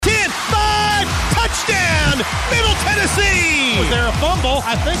fumble?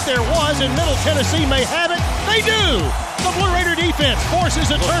 I think there was, and Middle Tennessee may have it. They do! The Blue Raider defense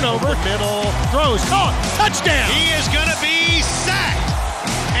forces a turnover. Middle throws, caught, touchdown! He is going to be sacked,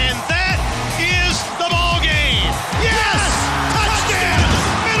 and that is the ball game. Yes! Touchdown!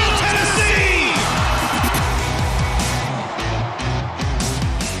 Middle Tennessee!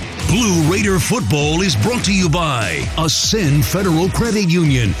 Blue Raider football is brought to you by Ascend Federal Credit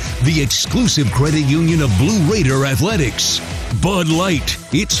Union, the exclusive credit union of Blue Raider athletics. Bud Light,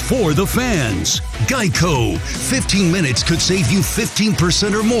 it's for the fans. Geico, 15 minutes could save you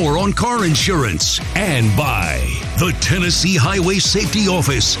 15% or more on car insurance. And by the Tennessee Highway Safety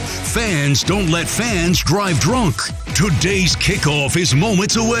Office. Fans don't let fans drive drunk. Today's kickoff is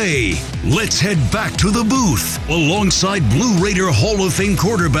moments away. Let's head back to the booth. Alongside Blue Raider Hall of Fame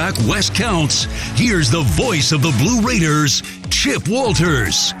quarterback Wes Counts, here's the voice of the Blue Raiders, Chip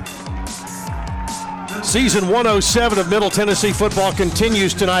Walters. Season 107 of Middle Tennessee football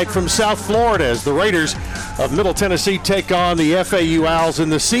continues tonight from South Florida as the Raiders of Middle Tennessee take on the FAU Owls in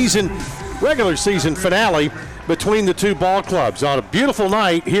the regular season finale between the two ball clubs on a beautiful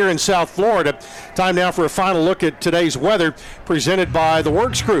night here in South Florida. Time now for a final look at today's weather presented by The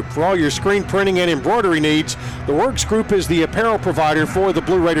Works Group. For all your screen printing and embroidery needs, The Works Group is the apparel provider for the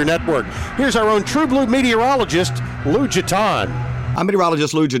Blue Raider Network. Here's our own True Blue meteorologist, Lou Jatan. I'm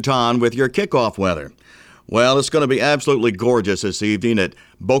meteorologist Lou Jatan with your kickoff weather. Well, it's going to be absolutely gorgeous this evening at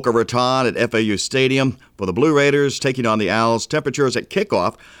Boca Raton at FAU Stadium for the Blue Raiders taking on the Owls. Temperatures at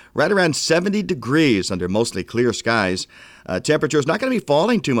kickoff right around 70 degrees under mostly clear skies. Temperatures not going to be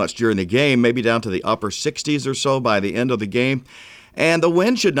falling too much during the game, maybe down to the upper 60s or so by the end of the game. And the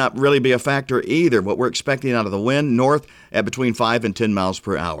wind should not really be a factor either. What we're expecting out of the wind, north at between 5 and 10 miles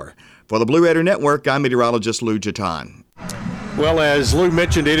per hour. For the Blue Raider Network, I'm meteorologist Lou Jatan. Well, as Lou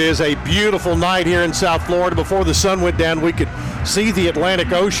mentioned, it is a beautiful night here in South Florida. Before the sun went down, we could see the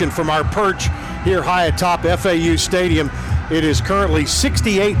Atlantic Ocean from our perch here high atop FAU Stadium. It is currently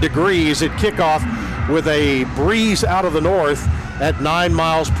 68 degrees at kickoff with a breeze out of the north at 9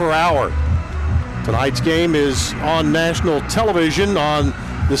 miles per hour. Tonight's game is on national television on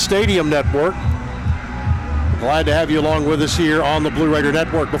the Stadium Network. Glad to have you along with us here on the Blue Raider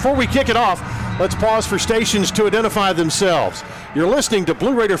Network. Before we kick it off, let's pause for stations to identify themselves. You're listening to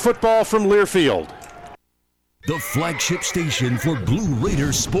Blue Raider football from Learfield. The flagship station for Blue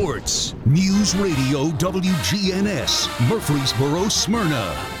Raider sports. News Radio WGNS, Murfreesboro,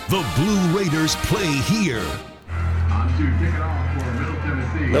 Smyrna. The Blue Raiders play here.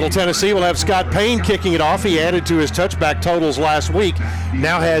 Middle Tennessee will have Scott Payne kicking it off. He added to his touchback totals last week.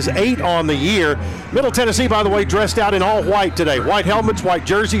 Now has 8 on the year. Middle Tennessee, by the way, dressed out in all white today. White helmets, white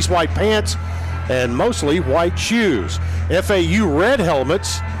jerseys, white pants, and mostly white shoes. FAU red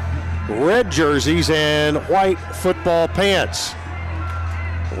helmets, red jerseys, and white football pants.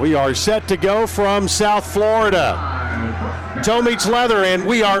 We are set to go from South Florida. Toe meets leather, and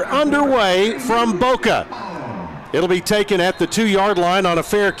we are underway from Boca. It'll be taken at the 2-yard line on a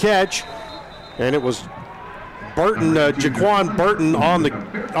fair catch, and it was Burton, Jaquan Burton on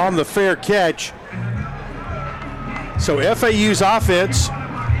the fair catch. So FAU's offense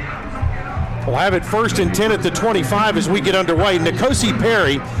will have it 1st and 10 at the 25 as we get underway. Nkosi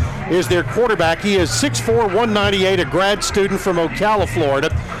Perry is their quarterback. He is 6'4", 198, a grad student from Ocala, Florida,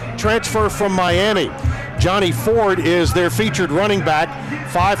 transfer from Miami. Johnny Ford is their featured running back,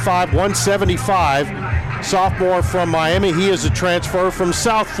 5'5", 175, sophomore from Miami. He is a transfer from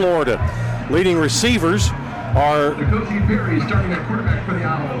South Florida. Leading receivers are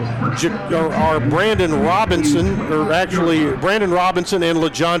Brandon Robinson and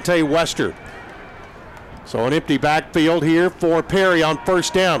LeJontay Wester. So an empty backfield here for Perry on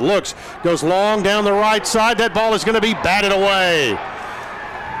 1st down. Goes long down the right side. That ball is going to be batted away.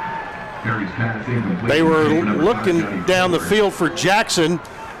 They were looking down the field for Jackson,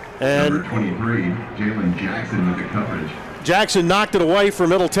 and 23, Jalen Jackson with the coverage. Jackson knocked it away for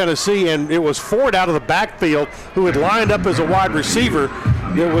Middle Tennessee, and it was Ford out of the backfield who had lined up as a wide receiver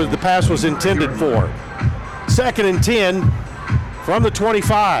that the pass was intended for. 2nd and 10 from the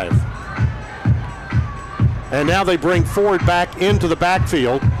 25. And now they bring Ford back into the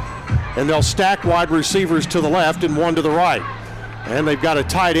backfield, and they'll stack wide receivers to the left and one to the right. And they've got a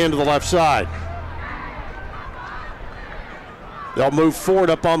tight end to the left side. They'll move Ford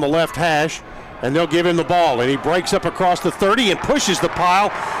up on the left hash, and they'll give him the ball. And he breaks up across the 30 and pushes the pile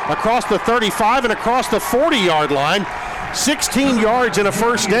across the 35 and across the 40-yard line. 16 yards and a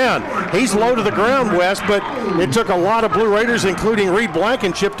 1st down. He's low to the ground, Wes, but it took a lot of Blue Raiders, including Reed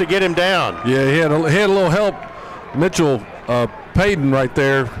Blankenship, to get him down. Yeah, he had a little help. Mitchell Payton right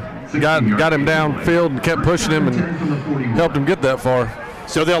there got him downfield and kept pushing him and helped him get that far.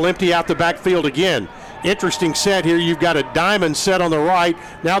 So they'll empty out the backfield again. Interesting set here. You've got a diamond set on the right.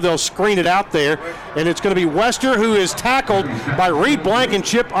 Now they'll screen it out there, and it's going to be Wester, who is tackled by Reed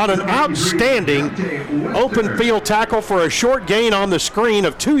Blankenship on an outstanding open field tackle for a short gain on the screen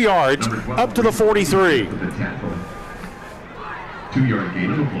of 2 yards up to the 43. 2-yard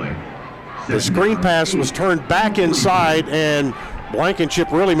gain on the play. The screen pass was turned back inside, and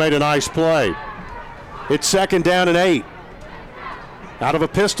Blankenship really made a nice play. It's 2nd down and 8. Out of a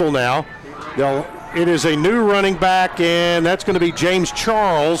pistol now. It is a new running back, and that's going to be James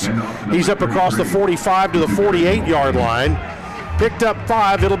Charles. He's up across the 45 to the 48-yard line. Picked up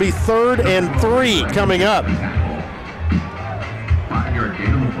 5. It'll be 3rd and 3 coming up. 5-yard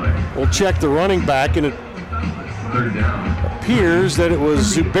gain on the play. We'll check the running back, and it 3rd down. appears that it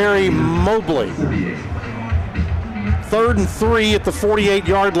was Zuberi Mobley. 3rd and 3 at the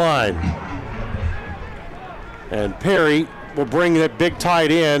 48-yard line. And Perry will bring that big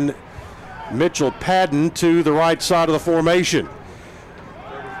tight end, Mitchell Padden, to the right side of the formation.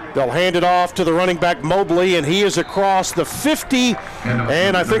 They'll hand it off to the running back Mobley, and he is across the 50,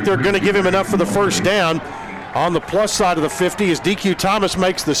 and I think they're going to give him enough for the first down. On the plus side of the 50 as DQ Thomas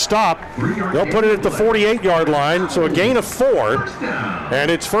makes the stop. They'll put it at the 48-yard line, so a gain of 4, and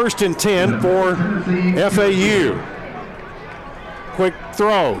it's 1st and 10 for FAU. Quick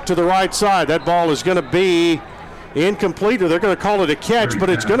throw to the right side. That ball is going to be incomplete, or they're going to call it a catch, but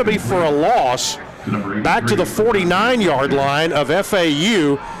it's going to be for a loss. Back to the 49-yard line of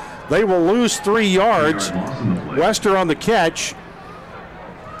FAU. They will lose 3 yards. Wester on the catch.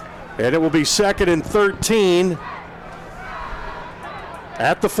 And it will be 2nd and 13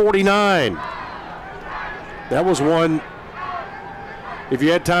 at the 49. That was one, if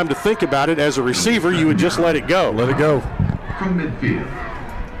you had time to think about it, as a receiver, you would just let it go. Let it go. From midfield.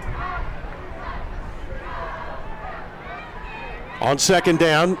 On 2nd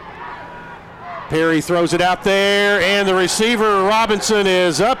down, Perry throws it out there, and the receiver, Robinson,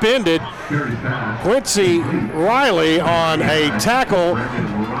 is upended. Quincy Riley on a tackle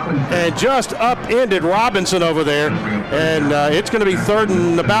and just upended Robinson over there, and it's going to be 3rd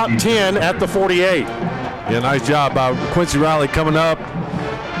and about 10 at the 48. Yeah, nice job by Quincy Riley coming up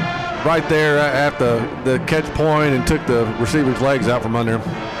right there at the catch point and took the receiver's legs out from under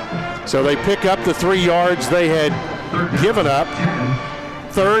him. So they pick up the 3 yards they had given up.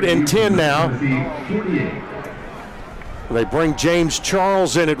 3rd and 10 now. They bring James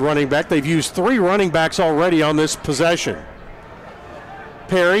Charles in at running back. They've used 3 running backs already on this possession.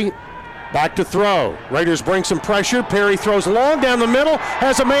 Perry back to throw. Raiders bring some pressure. Perry throws long down the middle.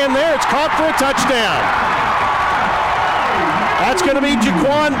 Has a man there. It's caught for a touchdown. That's going to be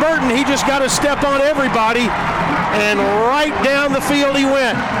Jaquan Burton. He just got to step on everybody, and right down the field he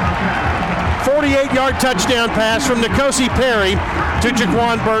went. 48-yard touchdown pass from Nkosi Perry to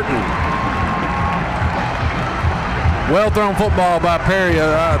Jaquan Burton. Well thrown football by Perry.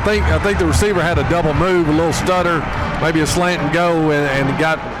 I think the receiver had a double move, a little stutter, maybe a slant and go, and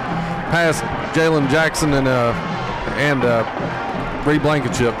got past Jalen Jackson and Reed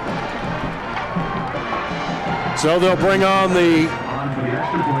Blankenship. So they'll bring on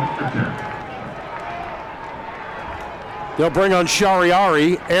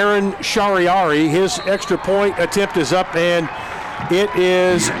Shariari, Aaron Shariari. His extra point attempt is up, and it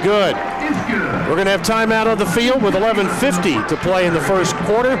is good. We're going to have timeout on the field with 11:50 to play in the first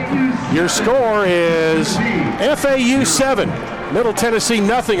quarter. Your score is FAU 7, Middle Tennessee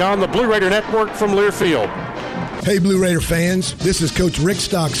nothing on the Blue Raider Network from Learfield. Hey Blue Raider fans, this is Coach Rick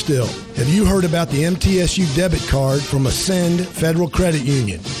Stockstill. Have you heard about the MTSU debit card from Ascend Federal Credit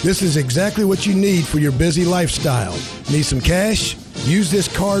Union? This is exactly what you need for your busy lifestyle. Need some cash? Use this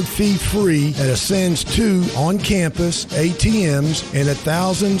card fee-free at Ascend's 2 on-campus ATMs and at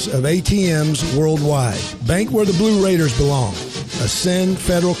thousands of ATMs worldwide. Bank where the Blue Raiders belong. Ascend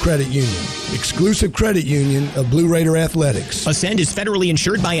Federal Credit Union, exclusive credit union of Blue Raider Athletics. Ascend is federally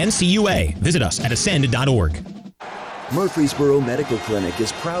insured by NCUA. Visit us at ascend.org. Murfreesboro Medical Clinic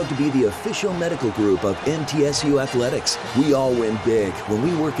is proud to be the official medical group of MTSU Athletics. We all win big when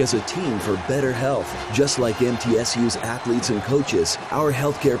we work as a team for better health. Just like MTSU's athletes and coaches, our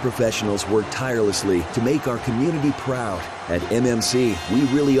healthcare professionals work tirelessly to make our community proud. At MMC, we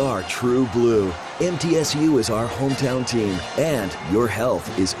really are true blue. MTSU is our hometown team, and your health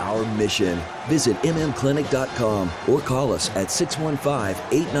is our mission. Visit mmclinic.com or call us at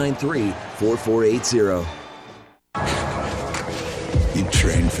 615-893-4480. You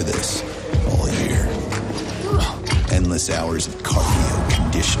trained for this all year. Endless hours of cardio,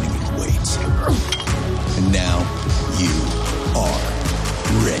 conditioning, and weights. And now you are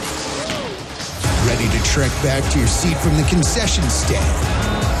ready. trek back to your seat from the concession stand.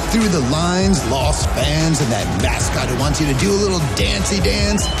 Through the lines, lost fans, and that mascot who wants you to do a little dancey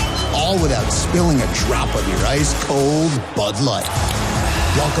dance, all without spilling a drop of your ice-cold Bud Light.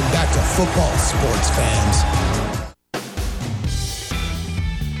 Welcome back to football, sports fans.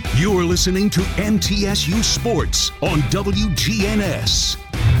 You're listening to MTSU Sports on WGNS.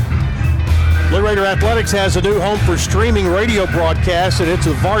 Blue Raider Athletics has a new home for streaming radio broadcasts, and it's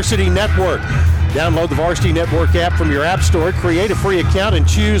the Varsity Network. Download the Varsity Network app from your app store, create a free account, and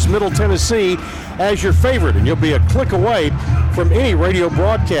choose Middle Tennessee as your favorite, and you'll be a click away from any radio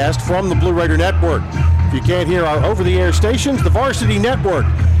broadcast from the Blue Raider Network. If you can't hear our over-the-air stations, the Varsity Network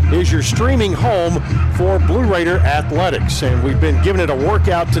is your streaming home for Blue Raider Athletics. And we've been giving it a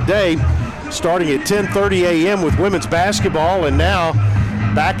workout today, starting at 10:30 a.m. with women's basketball, and now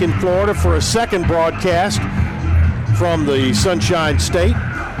back in Florida for a second broadcast from the Sunshine State,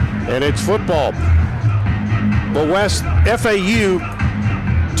 and it's football. Well, Wes, FAU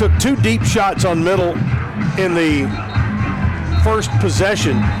took 2 deep shots on Middle in the first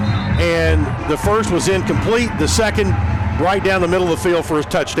possession, and the first was incomplete, the second right down the middle of the field for his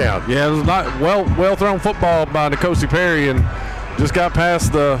touchdown. Yeah, it was not well thrown football by Nicosi Perry, and just got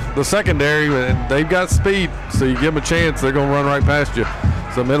past the secondary, and they've got speed, so you give them a chance, they're going to run right past you.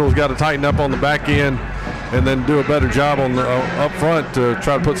 So Middle's got to tighten up on the back end and then do a better job on the up front to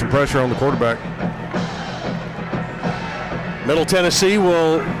try to put some pressure on the quarterback. Middle Tennessee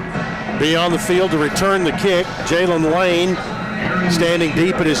will be on the field to return the kick. Jalen Lane standing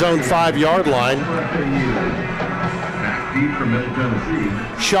deep at his own 5-yard line.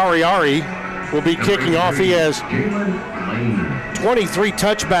 Shariari will be kicking off. He has 23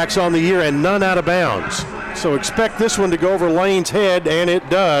 touchbacks on the year and none out of bounds. So expect this one to go over Lane's head, and it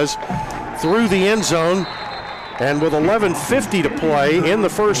does, through the end zone. And with 11:50 to play in the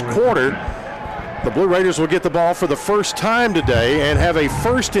first quarter, the Blue Raiders will get the ball for the first time today and have a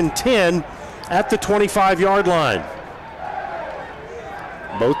 1st and 10 at the 25-yard line.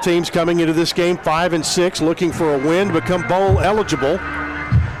 Both teams coming into this game 5-6, looking for a win to become bowl eligible.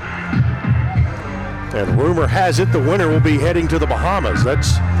 And rumor has it the winner will be heading to the Bahamas.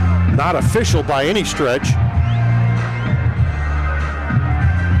 That's not official by any stretch.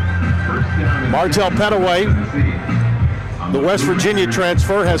 Martell Pettaway, the West Virginia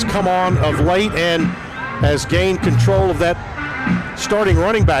transfer, has come on of late and has gained control of that starting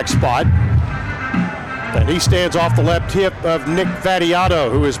running back spot. And he stands off the left hip of Nick Vattiato,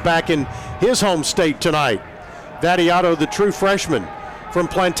 who is back in his home state tonight. Vattiato, the true freshman from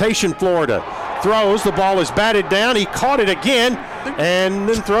Plantation, Florida, throws. The ball is batted down. He caught it again and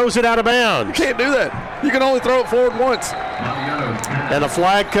then throws it out of bounds. You can't do that. You can only throw it forward once. And a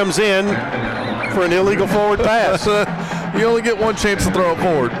flag comes in for an illegal forward pass. You only get one chance to throw it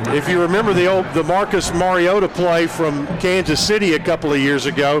forward. If you remember the Marcus Mariota play from Kansas City a couple of years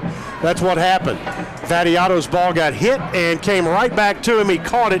ago, that's what happened. Vattiato's ball got hit and came right back to him. He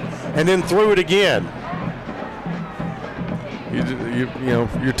caught it and then threw it again.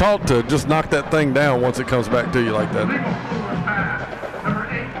 You're taught to just knock that thing down once it comes back to you like that. Number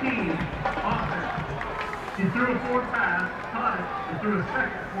 18, offense. He threw a forward pass, caught it, and threw a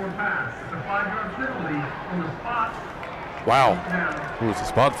second forward pass. It's a 5-yard penalty on the spot. Wow. It was a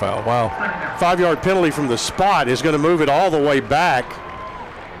spot foul. Wow. 5-yard penalty from the spot is going to move it all the way back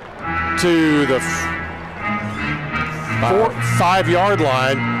to the 5-yard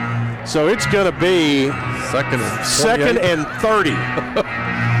line. So it's going to be second and 30.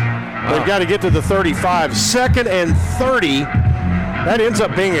 They've got to get to the 35. 2nd and 30. That ends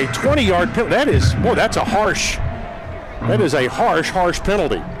up being a 20-yard penalty. That's a harsh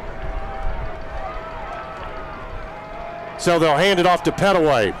penalty. So they'll hand it off to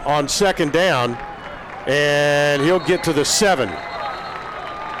Pettaway on 2nd down, and he'll get to the 7.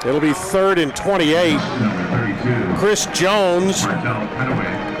 It'll be 3rd and 28. Chris Jones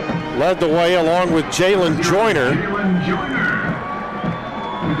led the way along with Jalen Joyner.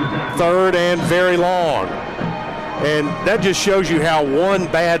 3rd and very long. And that just shows you how one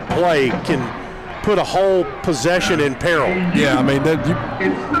bad play can put a whole possession in peril. Yeah, I mean,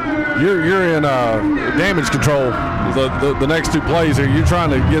 you're in damage control. The next 2 plays here, you're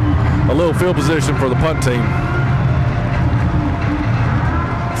trying to get a little field position for the punt team.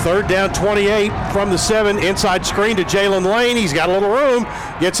 3rd down, 28 from the 7, inside screen to Jalen Lane. He's got a little room,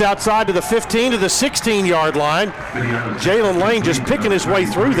 gets outside to the 15 to the 16-yard line. Jalen Lane just picking his way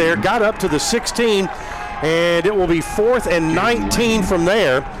through there, got up to the 16, and it will be 4th and 19 from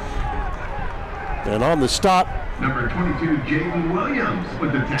there. And on the stop, number 22, Jaden Williams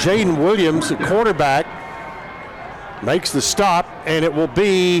with the tackle. Jaden Williams, the quarterback, makes the stop, and it will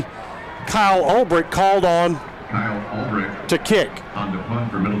be Kyle Ulbrich called on to kick. On the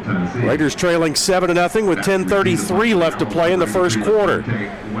punt for Middle Tennessee. Raiders trailing 7-0 with 10:33 left to play in the first quarter.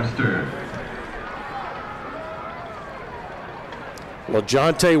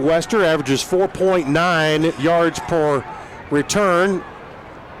 LaJohntay Wester averages 4.9 yards per return.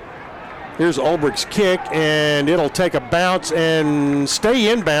 Here's Ulbrich's kick, and it'll take a bounce and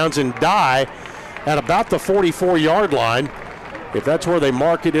stay inbounds and die at about the 44-yard line. If that's where they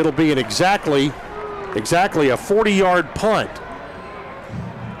mark it, it'll be an exactly a 40-yard punt.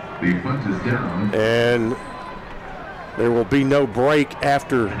 The punt is down. And there will be no break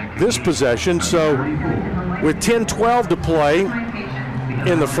after this possession. So with 10:12 to play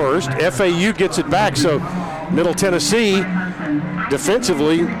in the first, FAU gets it back. So Middle Tennessee,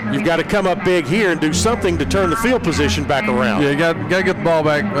 defensively, you've got to come up big here and do something to turn the field position back around. Yeah, you got to get the ball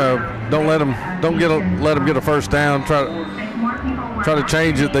back. Don't let them get a first down. Try to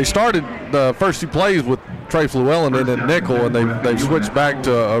change it. They started the first two plays with Trey Fluellen in at nickel, and they've switched back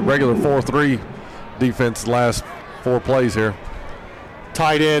to a regular 4-3 defense the last 4 plays here.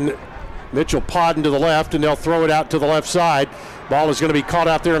 Tight end Mitchell Podden to the left, and they'll throw it out to the left side. Ball is going to be caught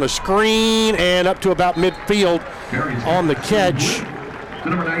out there on a screen and up to about midfield. On the catch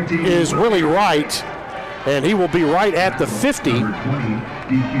is Willie Wright, and he will be right at the 50.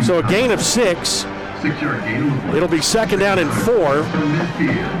 So a gain of 6. It'll be second down and 4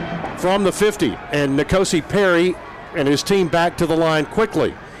 from the 50. And N'Kosi Perry and his team back to the line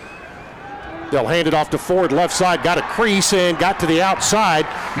quickly. They'll hand it off to Ford, left side, got a crease and got to the outside.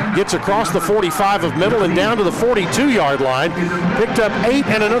 Gets across the 45 of Middle and down to the 42-yard line. Picked up 8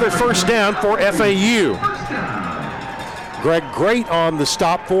 and another first down for FAU. Greg Great on the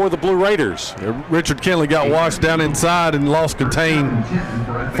stop for the Blue Raiders. Richard Kinley got washed down inside and lost contain.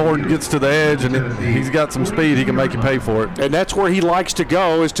 Ford gets to the edge, and he's got some speed. He can make you pay for it. And that's where he likes to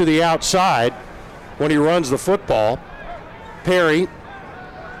go, is to the outside when he runs the football. Perry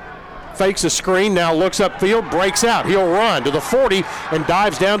fakes a screen, now looks upfield, breaks out. He'll run to the 40 and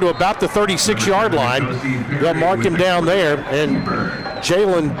dives down to about the 36-yard line. They'll mark him down there, and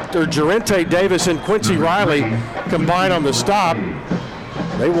Jarente Davis and Quincy Riley combine on the stop.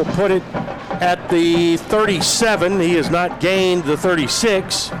 They will put it at the 37. He has not gained the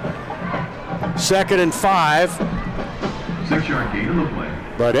 36. Second and 5. 6-yard gain on the play.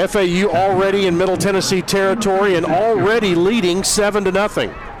 But FAU already in Middle Tennessee territory and already leading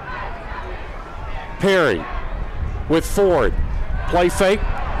 7-0. Perry with Ford. Play fake,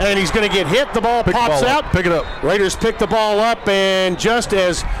 and he's going to get hit. The ball pops out. Pick it up. Raiders pick the ball up, and just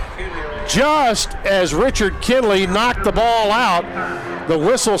as Richard Kinley knocked the ball out, the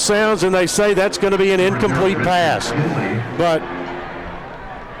whistle sounds, and they say that's going to be an incomplete pass. But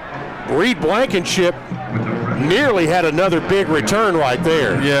Reed Blankenship nearly had another big return right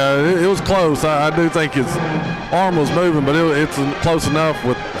there. Yeah, it was close. I do think his arm was moving, but it's close enough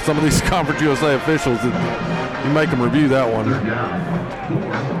with some of these Conference USA officials that you make them review that one.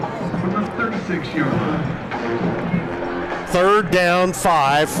 Third down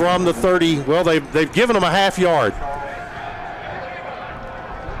 5 from the 30. Well, they've given them a half yard.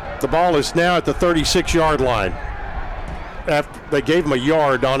 The ball is now at the 36-yard line. After they gave him a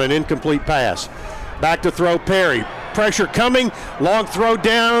yard on an incomplete pass. Back to throw Perry. Pressure coming. Long throw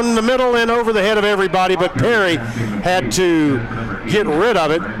down the middle and over the head of everybody, but Perry had to get rid of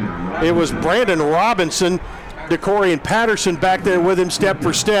it. It was Brandon Robinson, DeCorian Patterson back there with him step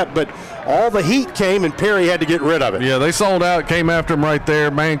for step, but all the heat came and Perry had to get rid of it. Yeah, they sold out, came after him right there,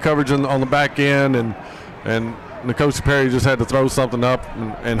 man coverage on the back end, and N'Kosi Perry just had to throw something up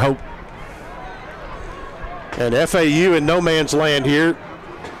and hope. And FAU in no man's land here,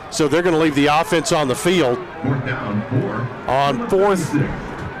 so they're going to leave the offense on the field. Fourth down, 4. On 4th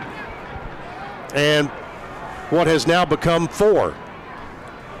and what has now become 4.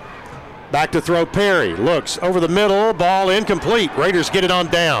 Back to throw Perry. Looks over the middle. Ball incomplete. Raiders get it on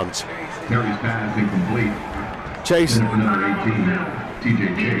downs. Perry's pass incomplete. Chase. Number 18,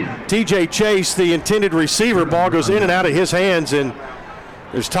 TJ Chase. TJ Chase, the intended receiver. Ball goes in and out of his hands, and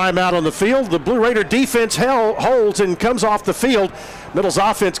there's timeout on the field. The Blue Raider defense holds and comes off the field. Middle's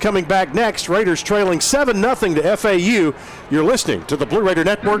offense coming back next. Raiders trailing 7-0 to FAU. You're listening to the Blue Raider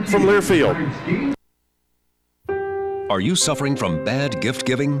Network from Learfield. Are you suffering from bad gift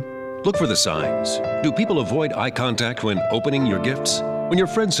giving? Look for the signs. Do people avoid eye contact when opening your gifts? When your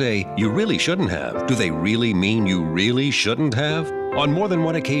friends say, you really shouldn't have, do they really mean you really shouldn't have? On more than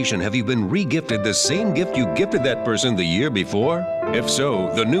one occasion, have you been re-gifted the same gift you gifted that person the year before? If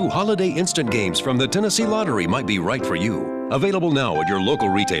so, the new Holiday Instant Games from the Tennessee Lottery might be right for you. Available now at your local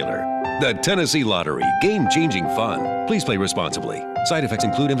retailer. The Tennessee Lottery, game-changing fun. Please play responsibly. Side effects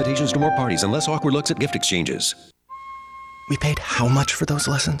include invitations to more parties and less awkward looks at gift exchanges. We paid how much for those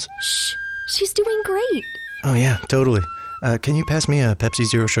lessons? Shh. She's doing great. Oh, yeah, totally. Can you pass me a Pepsi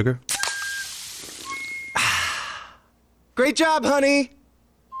Zero Sugar? Great job, honey!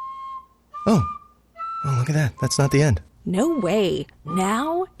 Oh, look at that. That's not the end. No way.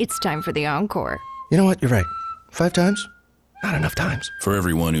 Now it's time for the encore. You know what? You're right. 5 times? Not enough times. For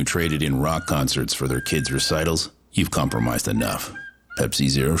everyone who traded in rock concerts for their kids' recitals, you've compromised enough. Pepsi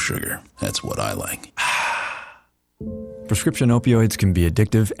Zero Sugar. That's what I like. Prescription opioids can be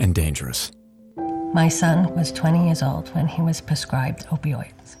addictive and dangerous. My son was 20 years old when he was prescribed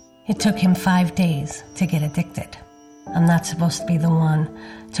opioids. It took him 5 days to get addicted. I'm not supposed to be the one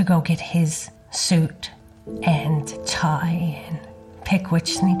to go get his suit and tie and pick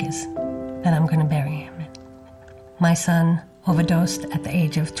which sneakers that I'm going to bury him in. My son overdosed at the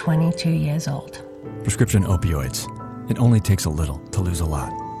age of 22 years old. Prescription opioids. It only takes a little to lose a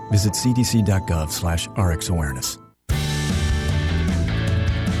lot. Visit cdc.gov/RxAwareness.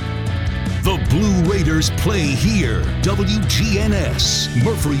 The Blue Raiders play here. WGNS,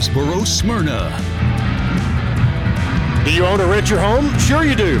 Murfreesboro, Smyrna. Do you own or rent your home? Sure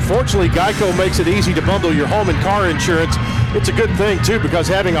you do. Fortunately, Geico makes it easy to bundle your home and car insurance. It's a good thing, too, because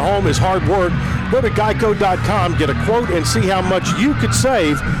having a home is hard work. Go to geico.com, get a quote, and see how much you could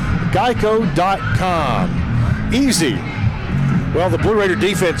save. Geico.com. Easy. Well, the Blue Raider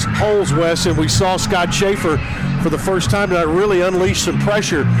defense holds, Wes, and we saw Scott Schaefer for the first time tonight really unleash some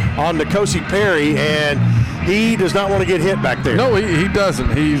pressure on N'Kosi Perry, and he does not want to get hit back there. No, he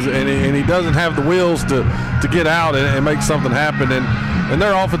doesn't. He doesn't have the wheels to get out and make something happen. And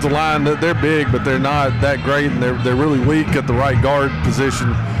their offensive line, they're big, but they're not that great, and they're really weak at the right guard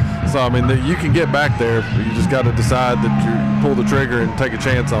position. So, I mean, you can get back there. You just got to decide that you pull the trigger and take a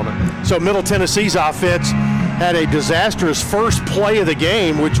chance on it. So Middle Tennessee's offense had a disastrous first play of the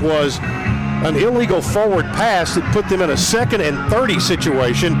game, which was an illegal forward pass that put them in a 2nd and 30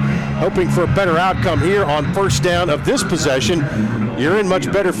 situation, hoping for a better outcome here on first down of this possession. You're in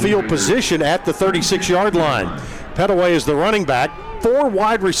much better field position at the 36-yard line. Pettaway is the running back, 4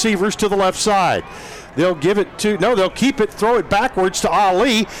 wide receivers to the left side. They'll keep it, throw it backwards to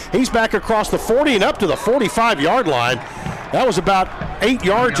Ali. He's back across the 40 and up to the 45-yard line. That was about 8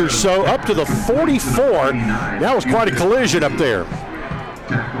 yards or so up to the 44. That was quite a collision up there.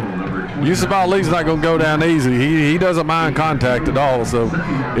 Yusuf Ali's not going to go down easy. He doesn't mind contact at all. So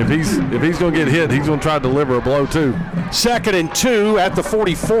if he's going to get hit, he's going to try to deliver a blow too. 2nd and 2 at the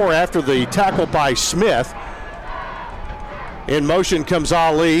 44 after the tackle by Smith. In motion comes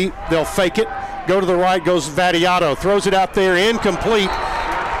Ali. They'll fake it. Go to the right goes Vadiato. Throws it out there, incomplete.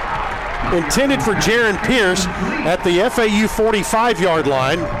 Intended for Jaron Pierce at the FAU 45-yard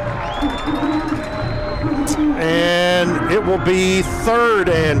line. And it will be 3rd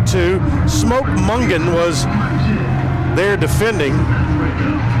and 2. Smoke Mungan was there defending.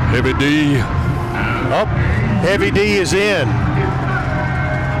 Heavy D. Heavy D is in.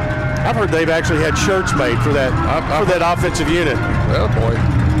 I've heard they've actually had shirts made for that offensive unit. Well, boy.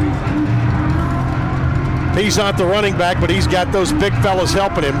 He's not the running back, but he's got those big fellas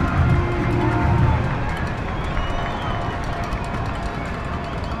helping him.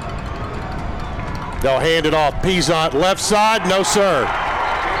 They'll hand it off. Peasant left side. No, sir.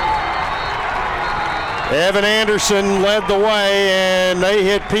 Evan Anderson led the way, and they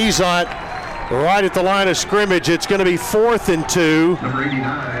hit Peasant right at the line of scrimmage. It's going to be 4th and 2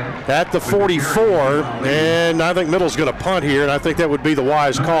 at the 44, and I think Middle's going to punt here, and I think that would be the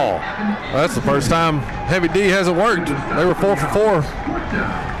wise call. Well, that's the first time Heavy D hasn't worked. They were 4 for 4.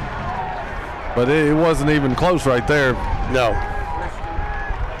 But it wasn't even close right there. No.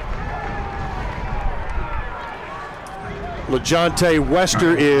 LaJohntay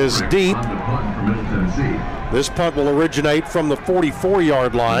Wester is deep. This punt will originate from the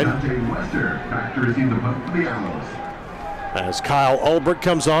 44-yard line. As Kyle Ulbrich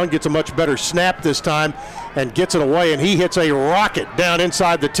comes on, gets a much better snap this time and gets it away, and he hits a rocket down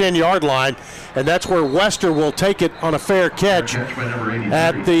inside the 10-yard line, and that's where Wester will take it on a fair catch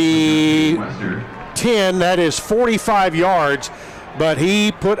at the 10. That is 45 yards, but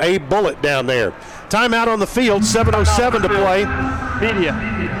he put a bullet down there. Timeout on the field, 7:07 to play.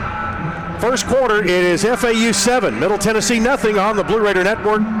 First quarter, it is FAU 7, Middle Tennessee nothing on the Blue Raider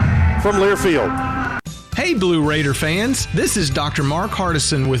Network from Learfield. Hey Blue Raider fans, this is Dr. Mark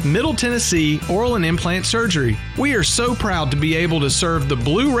Hardison with Middle Tennessee Oral and Implant Surgery. We are so proud to be able to serve the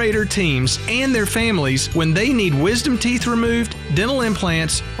Blue Raider teams and their families when they need wisdom teeth removed, dental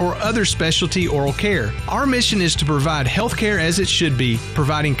implants, or other specialty oral care. Our mission is to provide health care as it should be,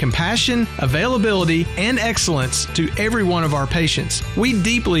 providing compassion, availability, and excellence to every one of our patients. We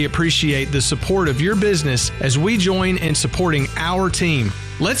deeply appreciate the support of your business as we join in supporting our team.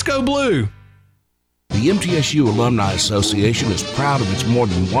 Let's go Blue! The MTSU Alumni Association is proud of its more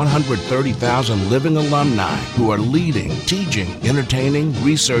than 130,000 living alumni who are leading, teaching, entertaining,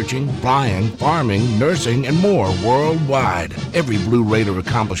 researching, flying, farming, nursing, and more worldwide. Every Blue Raider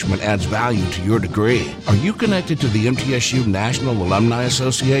accomplishment adds value to your degree. Are you connected to the MTSU National Alumni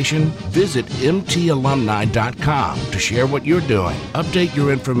Association? Visit mtalumni.com to share what you're doing, update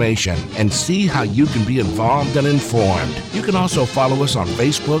your information, and see how you can be involved and informed. You can also follow us on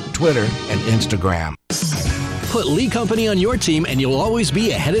Facebook, Twitter, and Instagram. Put Lee Company on your team and you'll always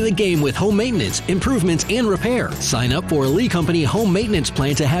be ahead of the game with home maintenance, improvements, and repair. Sign up for a Lee Company home maintenance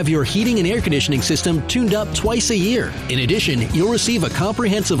plan to have your heating and air conditioning system tuned up twice a year. In addition, you'll receive a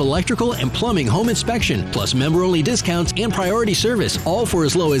comprehensive electrical and plumbing home inspection, plus member-only discounts and priority service, all for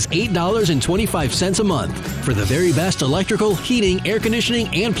as low as $8.25 a month. For the very best electrical, heating, air conditioning,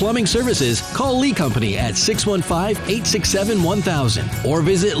 and plumbing services, call Lee Company at 615-867-1000 or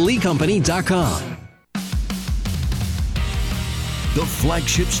visit leecompany.com. The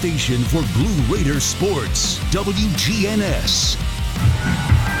flagship station for Blue Raider sports, WGNS.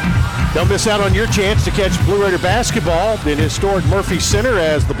 Don't miss out on your chance to catch Blue Raider basketball in historic Murphy Center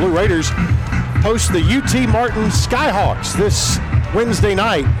as the Blue Raiders host the UT Martin Skyhawks this Wednesday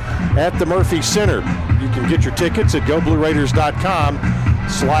night at the Murphy Center. You can get your tickets at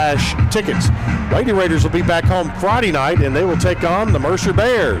goblueraiders.com/tickets. Lady Raiders will be back home Friday night, and they will take on the Mercer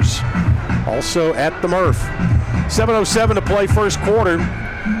Bears, also at the Murph. 7:07 to play first quarter,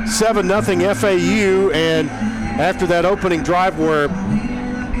 7-0 FAU, and after that opening drive where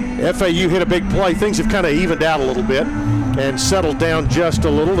FAU hit a big play, things have kind of evened out a little bit and settled down just a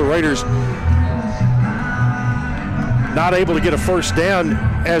little. The Raiders not able to get a first down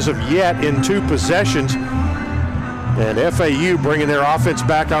as of yet in 2 possessions, and FAU bringing their offense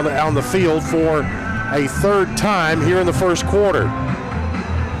back on the field for a third time here in the first quarter.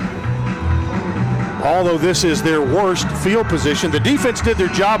 Although this is their worst field position, the defense did their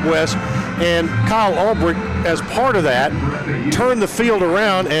job, Wes, and Kyle Ulbrich, as part of that, turned the field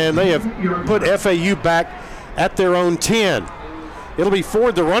around, and they have put FAU back at their own 10. It'll be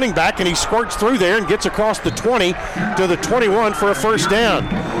Ford, the running back, and he squirts through there and gets across the 20 to the 21 for a first down.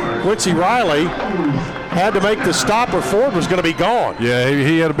 Quincy Riley had to make the stop or Ford was going to be gone. Yeah,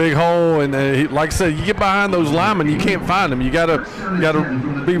 he had a big hole, and like I said, you get behind those linemen, you can't find them. You got to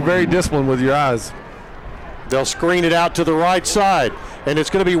be very disciplined with your eyes. They'll screen it out to the right side, and it's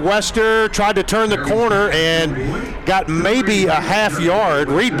going to be Wester. Tried to turn the corner and got maybe a half yard.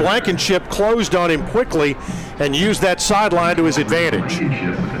 Reed Blankenship closed on him quickly and used that sideline to his advantage.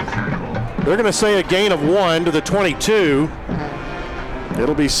 They're going to say a gain of 1 to the 22.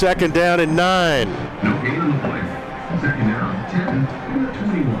 It'll be second down and 9.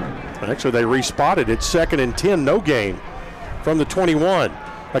 Actually, they respotted it. Second and 10, no gain from the 21.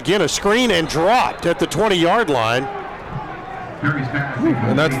 Again, a screen and dropped at the 20-yard line.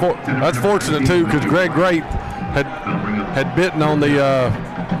 And that's fortunate, too, because Greg Grape had bitten on the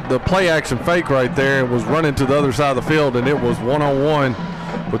play-action fake right there and was running to the other side of the field, and it was one-on-one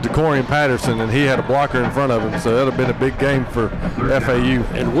with DeCorian Patterson, and he had a blocker in front of him, so that would have been a big game for FAU.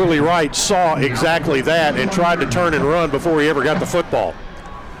 And Willie Wright saw exactly that and tried to turn and run before he ever got the football.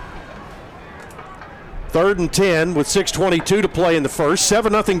 3rd and 10 with 6:22 to play in the first.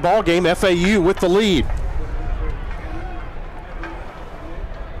 7-0 ball game. FAU with the lead.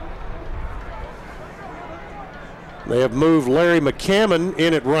 They have moved Larry McCammon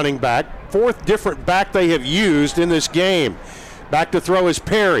in at running back. 4th different back they have used in this game. Back to throw is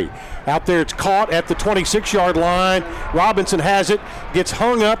Perry. Out there it's caught at the 26-yard line. Robinson has it, gets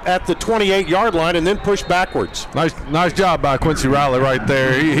hung up at the 28-yard line, and then pushed backwards. Nice job by Quincy Riley right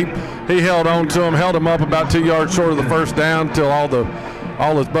there. He held on to him, held him up about 2 yards short of the first down until all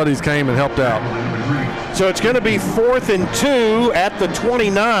his buddies came and helped out. So it's going to be 4th and 2 at the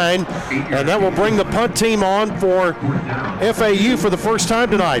 29, and that will bring the punt team on for FAU for the first time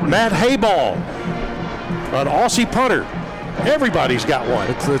tonight. Matt Hayball, an Aussie punter. Everybody's got one.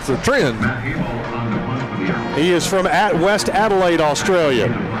 It's a trend. He is from West Adelaide, Australia,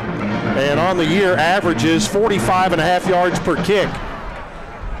 and on the year averages 45.5 yards per kick.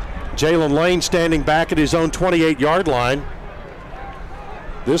 Jalen Lane standing back at his own 28-yard line.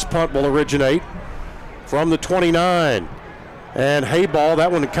 This punt will originate from the 29. And Hayball,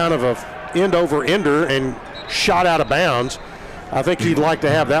 that one kind of a end-over-ender and shot out of bounds. I think he'd like to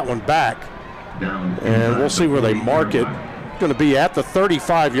have that one back. And we'll see where they mark it. Going to be at the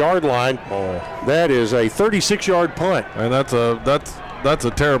 35-yard line. That is a 36-yard punt. And that's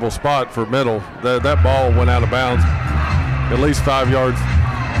a terrible spot for Middle. That ball went out of bounds at least 5 yards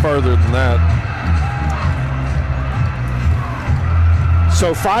further than that.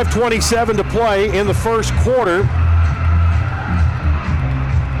 So 5:27 to play in the first quarter.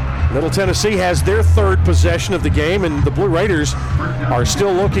 Middle Tennessee has their third possession of the game, and the Blue Raiders are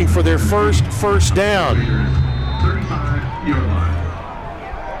still looking for their first down.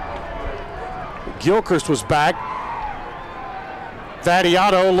 Gilchrist was back.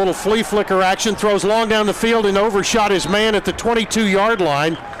 Vadiato, a little flea flicker action, throws long down the field and overshot his man at the 22-yard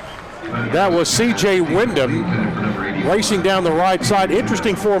line. That was C.J. Wyndham racing down the right side.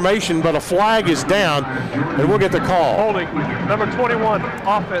 Interesting formation, but a flag is down, and we'll get the call. Holding, number 21,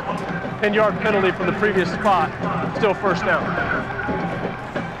 offense, 10-yard penalty from the previous spot, still first down.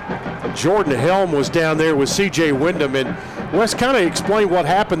 Jordan Helm was down there with C.J. Wyndham, and Wes kind of explained what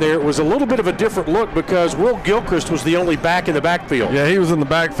happened there. It was a little bit of a different look because Will Gilchrist was the only back in the backfield. Yeah, he was in the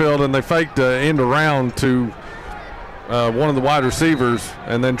backfield, and they faked an end around to one of the wide receivers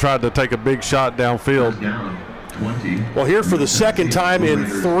and then tried to take a big shot downfield. Well, here for the second time in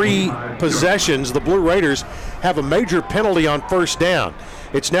 3 possessions, the Blue Raiders have a major penalty on first down.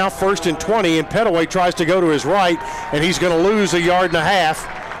 It's now 1st and 20, and Pettaway tries to go to his right, and he's going to lose 1.5 yards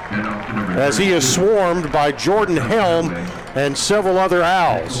as he is swarmed by Jordan Helm and several other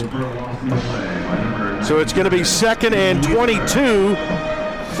Owls. So it's going to be 2nd and 22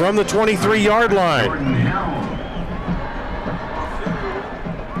 from the 23-yard line.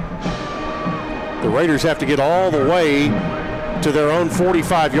 The Raiders have to get all the way to their own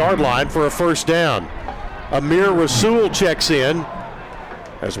 45-yard line for a first down. Amir Rasul checks in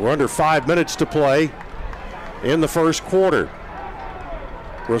as we're under 5 minutes to play in the first quarter.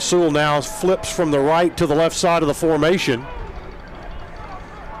 Rasul now flips from the right to the left side of the formation.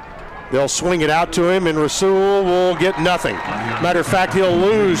 They'll swing it out to him, and Rasul will get nothing. Matter of fact, he'll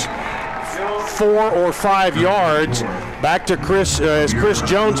lose 4 or 5 yards. Back to Chris as Chris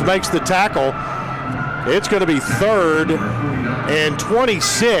Jones makes the tackle. It's going to be 3rd and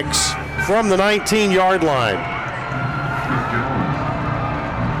 26 from the 19-yard line.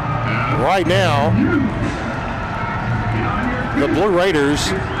 Right now, the Blue Raiders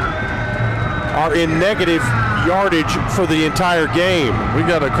are in negative yardage for the entire game. We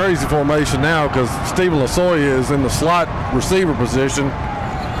got a crazy formation now because Steven Lasoya is in the slot receiver position.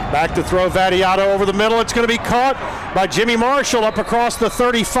 Back to throw, Vadiato over the middle. It's going to be caught by Jimmy Marshall up across the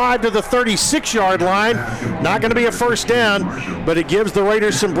 35 to the 36-yard line. Not going to be a first down, but it gives the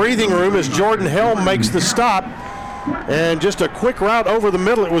Raiders some breathing room as Jordan Helm makes the stop. And just a quick route over the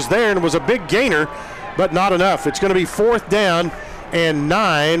middle. It was there, and it was a big gainer, but not enough. It's going to be 4th down and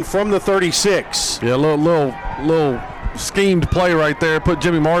 9 from the 36. Yeah, a little schemed play right there. Put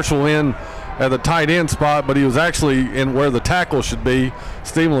Jimmy Marshall in at the tight end spot, but he was actually in where the tackle should be.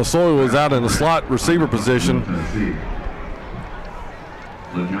 Steven Lasoya was out in the slot receiver position.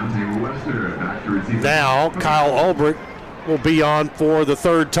 Now Kyle Ulbrich will be on for the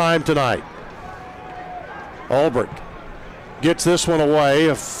 3rd time tonight. Ulbrich gets this one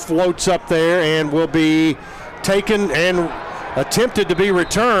away, floats up there, and will be taken and attempted to be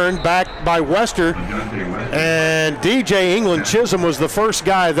returned back by Wester, and DJ England Chisholm was the first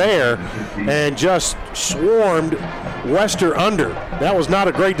guy there and just swarmed Wester under. That was not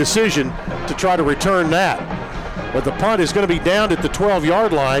a great decision to try to return that. But the punt is going to be down at the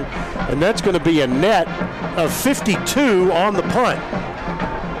 12-yard line, and that's going to be a net of 52 on the punt.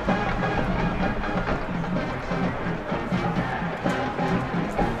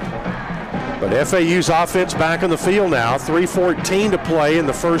 But FAU's offense back on the field now. 3:14 to play in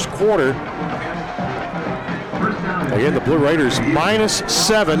the first quarter. Again, the Blue Raiders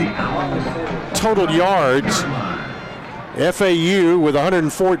 -7 total yards. FAU with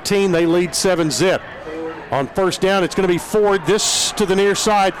 114, they lead 7-zip. On first down, it's going to be Ford. This to the near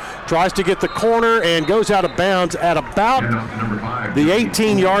side, tries to get the corner and goes out of bounds at about the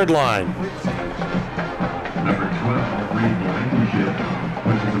 18-yard line.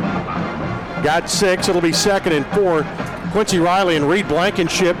 Got 6. It'll be 2nd and 4. Quincy Riley and Reed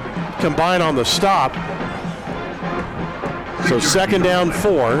Blankenship combine on the stop. So 2nd down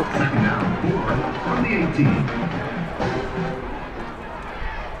 4.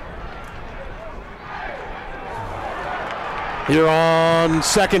 Here on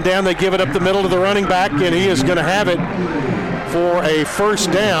 2nd down, they give it up the middle to the running back, and he is going to have it for a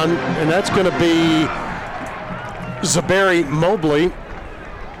first down, and that's going to be Zabari Mobley,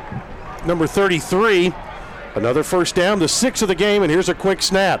 number 33. Another first down, the 6th of the game, and here's a quick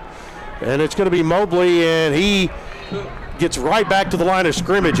snap. And it's going to be Mobley, and he gets right back to the line of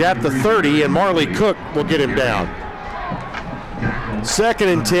scrimmage at the 30, and Marley Cook will get him down.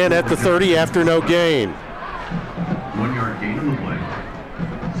 2nd and 10 at the 30 after no gain. 1 yard gain on the play.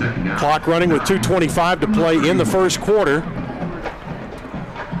 Second down. Clock running with 2:25 to play in the first quarter.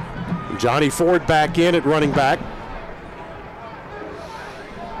 Johnny Ford back in at running back.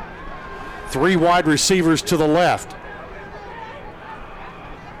 3 wide receivers to the left.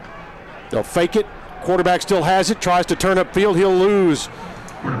 They'll fake it. Quarterback still has it, tries to turn upfield. He'll lose.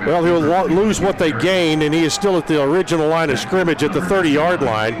 Well, he'll lose what they gained, and he is still at the original line of scrimmage at the 30-yard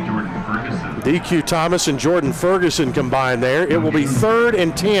line. DQ Thomas and Jordan Ferguson combined there. It will be 3rd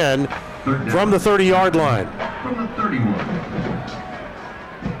and 10 from the 30-yard line. From the 31.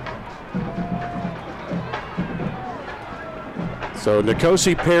 So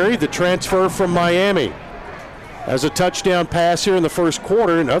N'Kosi Perry, the transfer from Miami, has a touchdown pass here in the first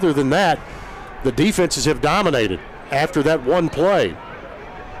quarter, and other than that, the defenses have dominated after that one play.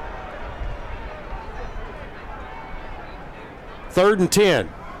 3rd and 10.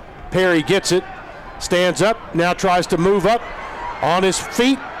 Perry gets it, stands up, now tries to move up on his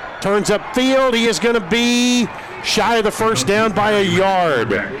feet, turns upfield. He is going to be shy of the first down by a yard.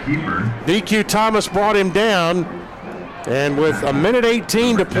 DQ Thomas brought him down, and with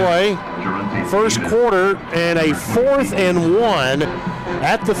 1:18 to play, first quarter, and a 4th and 1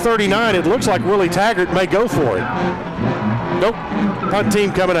 at the 39, it looks like Willie Taggart may go for it. Nope, punt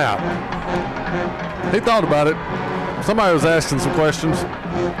team coming out. He thought about it. Somebody was asking some questions.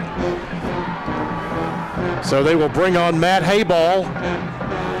 So they will bring on Matt Hayball.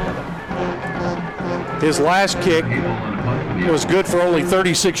 His last kick was good for only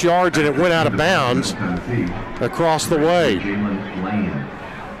 36 yards, and it went out of bounds across the way.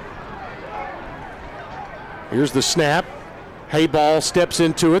 Here's the snap. Hayball steps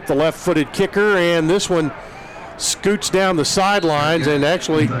into it, the left-footed kicker, and this one scoots down the sidelines and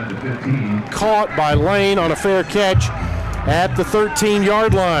actually caught by Lane on a fair catch at the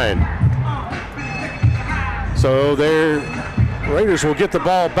 13-yard line. So their Raiders will get the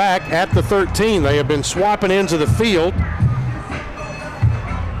ball back at the 13. They have been swapping ends of the field.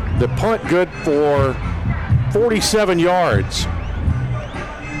 The punt good for 47 yards.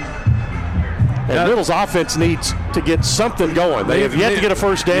 And Middle's offense needs to get something going. They have yet to get a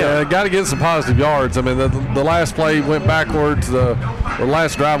first down. Yeah, got to get some positive yards. I mean, the last play went backwards. The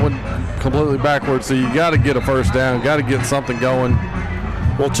last drive went completely backwards. So you got to get a first down. Got to get something going.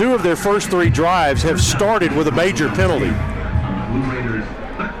 Well, 2 of their first 3 drives have started with a major penalty. Blue Raiders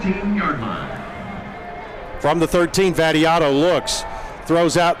 13-yard line. From the 13, Vadiato looks,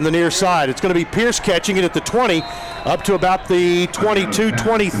 throws out in the near side. It's going to be Pierce catching it at the 20, up to about the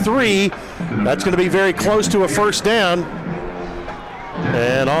 22-23. That's going to be very close to a first down.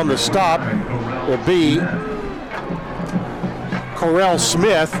 And on the stop will be Correll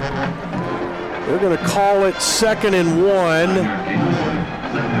Smith. They're going to call it 2nd and 1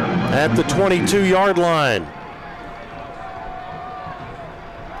 at the 22-yard line.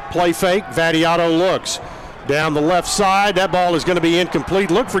 Play fake, Vadiato looks. Down the left side, that ball is going to be incomplete.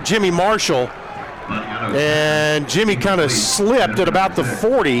 Look for Jimmy Marshall. And Jimmy kind of slipped at about the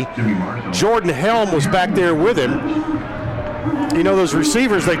 40. Jordan Helm was back there with him. You know, those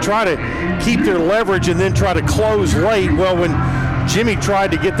receivers, they try to keep their leverage and then try to close late. Well, when Jimmy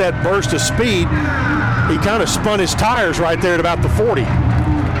tried to get that burst of speed, he kind of spun his tires right there at about the 40.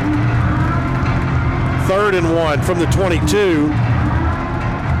 3rd and 1 from the 22.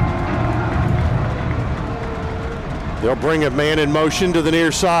 They'll bring a man in motion to the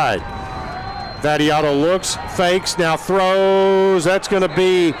near side. Vadiato looks, fakes, now throws. That's going to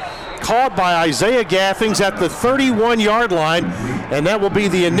be caught by Isaiah Gathings at the 31-yard line, and that will be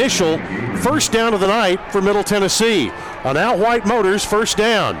the initial first down of the night for Middle Tennessee. On Al White Motors, first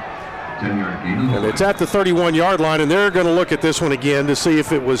down. And it's at the 31-yard line, and they're going to look at this one again to see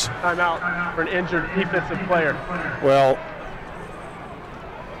if it was... Timeout for an injured defensive player. Well,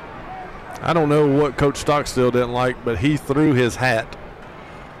 I don't know what Coach Stockstill didn't like, but he threw his hat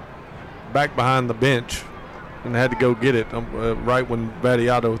back behind the bench and had to go get it right when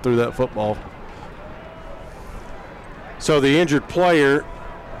Vadiato threw that football. So the injured player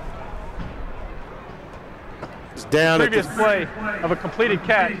is down. The previous play of a completed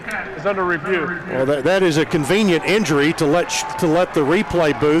catch is under review. Well, that is a convenient injury to let the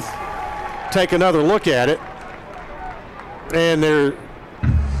replay booth take another look at it. And they're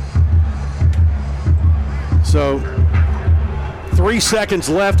so 3 seconds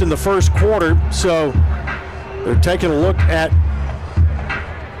left in the first quarter. So They're taking a look at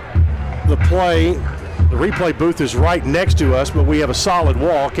the play. The replay booth is right next to us, but we have a solid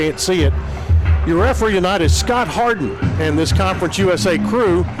wall. Can't see it. Your referee tonight is Scott Harden and this Conference USA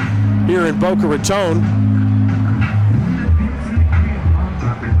crew here in Boca Raton.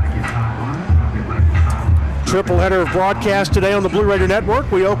 Triple header of broadcast today on the Blue Raider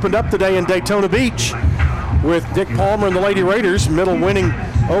Network. We opened up today in Daytona Beach with Dick Palmer and the Lady Raiders. Middle winning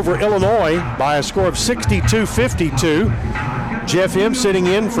over Illinois by a score of 62-52. Jeff M sitting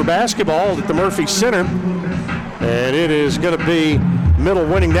in for basketball at the Murphy Center. And it is going to be Middle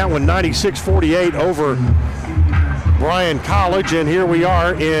winning that one 96-48 over Bryan College. And here we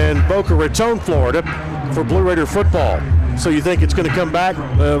are in Boca Raton, Florida for Blue Raider football. So you think it's going to come back?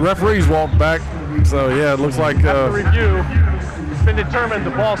 The referees walked back. So, yeah, it looks like... After review, it's been determined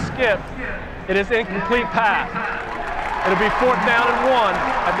the ball skipped. It is incomplete pass. It'll be 4th down and 1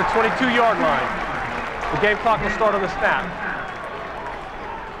 at the 22-yard line. The game clock will start on the snap.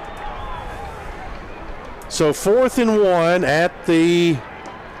 So 4th and 1 at the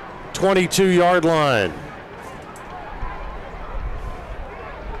 22-yard line.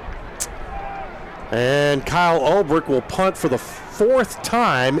 And Kyle Ulbrich will punt for the 4th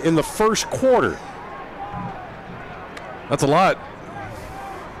time in the first quarter. That's a lot.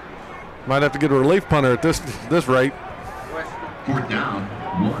 Might have to get a relief punter at this rate. 4th down,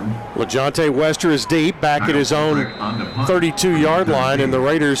 1. LaJohntay Wester is deep, back at his own 32-yard line, and the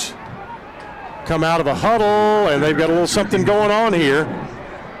Raiders come out of a huddle, and they've got a little something going on here.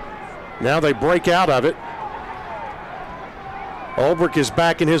 Now they break out of it. Ulbrich is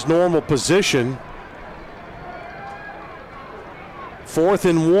back in his normal position. 4th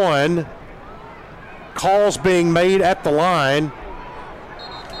and 1. Calls being made at the line.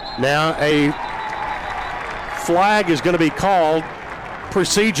 Now a flag is going to be called.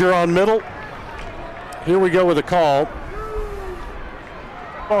 Procedure on Middle. Here we go with a call.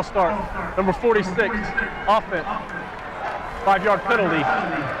 Ball start. Number 46, offense. 5-yard penalty.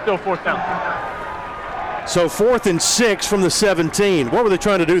 Still 4th down. So 4th and 6 from the 17. What were they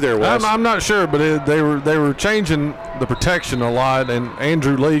trying to do there, Wes? I'm not sure, but they were changing the protection a lot, and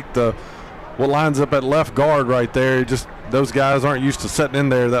Andrew Leak, what lines up at left guard right there, just those guys aren't used to sitting in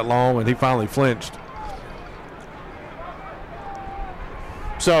there that long, and he finally flinched.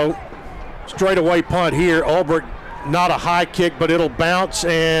 So straightaway punt here. Ulbrich, not a high kick, but it'll bounce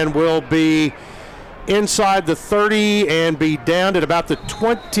and will be inside the 30 and be down at about the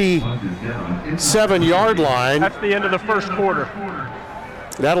 27-yard line. That's the end of the first quarter.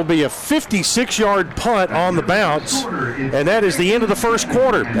 That'll be a 56-yard punt on the bounce, and that is the end of the first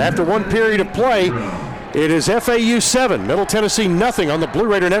quarter. After one period of play, it is FAU 7, Middle Tennessee nothing on the Blue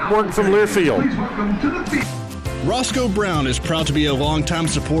Raider Network from Learfield. Roscoe Brown is proud to be a longtime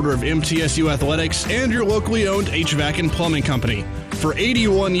supporter of MTSU Athletics and your locally owned HVAC and plumbing company. For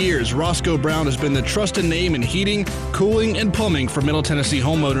 81 years, Roscoe Brown has been the trusted name in heating, cooling, and plumbing for Middle Tennessee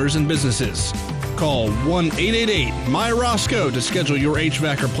homeowners and businesses. Call 1-888-MY-ROSCOE to schedule your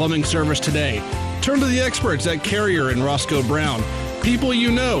HVAC or plumbing service today. Turn to the experts at Carrier and Roscoe Brown. People you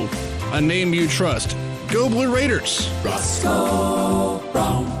know, a name you trust. Go Blue Raiders! Roscoe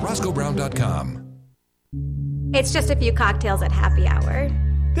Brown. RoscoeBrown.com. It's just a few cocktails at happy hour.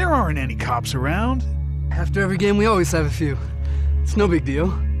 There aren't any cops around. After every game, we always have a few. It's no big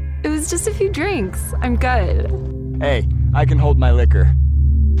deal. It was just a few drinks. I'm good. Hey, I can hold my liquor.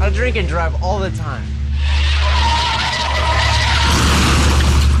 I drink and drive all the time.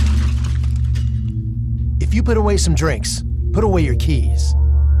 If you put away some drinks, put away your keys.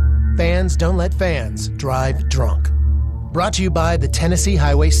 Fans don't let fans drive drunk. Brought to you by the Tennessee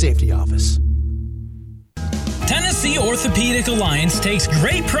Highway Safety Office. Tennessee Orthopedic Alliance takes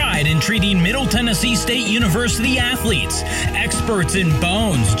great pride in treating Middle Tennessee State University athletes, experts in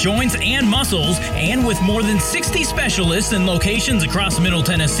bones, joints, and muscles, and with more than 60 specialists in locations across Middle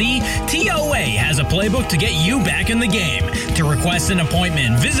Tennessee, TOA has a playbook to get you back in the game. To request an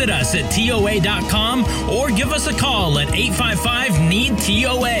appointment, visit us at TOA.com or give us a call at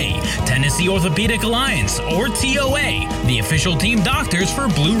 855-NEED-TOA. Tennessee Orthopedic Alliance, or TOA, the official team doctors for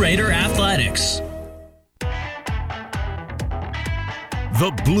Blue Raider Athletics.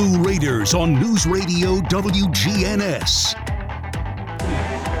 The Blue Raiders on News Radio WGNS.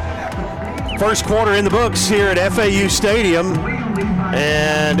 First quarter in the books here at FAU Stadium,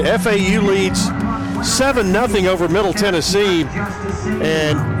 and FAU leads 7-0 over Middle Tennessee,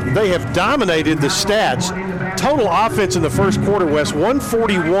 and they have dominated the stats. Total offense in the first quarter, Wes,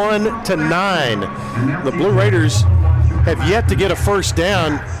 141-9. The Blue Raiders have yet to get a first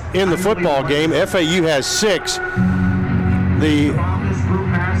down in the football game. FAU has 6. The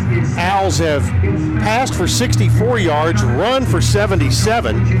Owls have passed for 64 yards, run for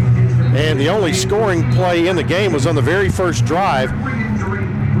 77, and the only scoring play in the game was on the very first drive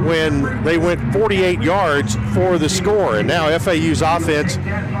when they went 48 yards for the score. And now FAU's offense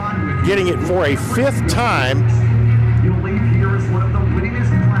getting it for a fifth time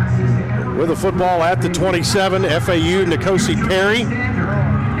with the football at the 27. FAU, N'Kosi Perry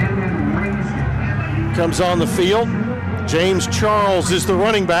comes on the field. James Charles is the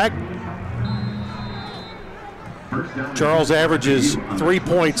running back. Charles averages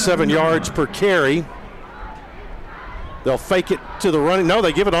 3.7 yards per carry. They'll fake it to the running. No,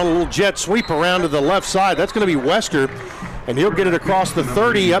 they give it on a little jet sweep around to the left side. That's going to be Wester, and he'll get it across the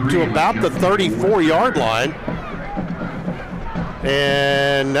 30 up to about the 34-yard line.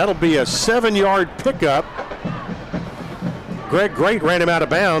 And that'll be a 7-yard pickup. Greg Great ran him out of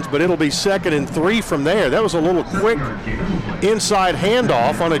bounds, but it'll be 2nd and 3 from there. That was a little quick inside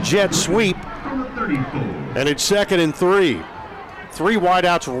handoff on a jet sweep. And it's 2nd and 3. 3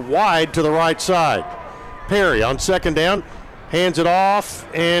 wideouts wide to the right side. Perry on 2nd down, hands it off,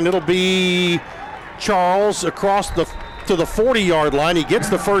 and it'll be Charles across to the 40-yard line. He gets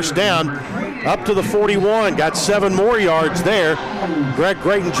the first down up to the 41. Got 7 more yards there. Greg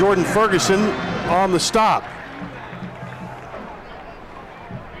Great and Jordan Ferguson on the stop.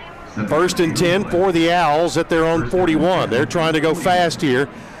 1st and 10 for the Owls at their own 41. They're trying to go fast here.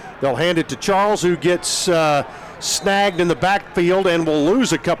 They'll hand it to Charles, who gets snagged in the backfield and will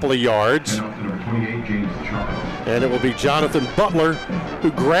lose a couple of yards. And it will be Jonathan Butler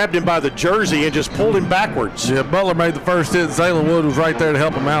who grabbed him by the jersey and just pulled him backwards. Yeah, Butler made the first hit. Zaylen Wood was right there to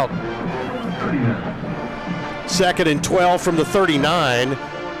help him out. 2nd and 12 from the 39.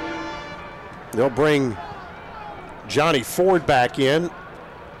 They'll bring Johnny Ford back in.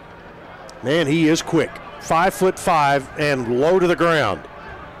 Man, he is quick. 5'5" and low to the ground.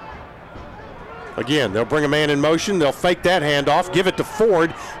 Again, they'll bring a man in motion. They'll fake that handoff, give it to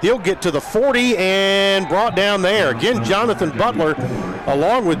Ford. He'll get to the 40 and brought down there. Again, Jonathan Butler,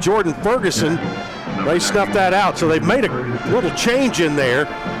 along with Jordan Ferguson, they snuffed that out. So they've made a little change in there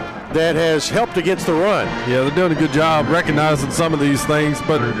that has helped against the run. Yeah, they're doing a good job recognizing some of these things.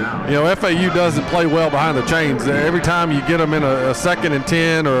 But, you know, FAU doesn't play well behind the chains. Every time you get them in a 2nd and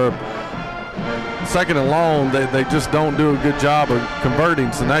 10 or 2nd and long, they just don't do a good job of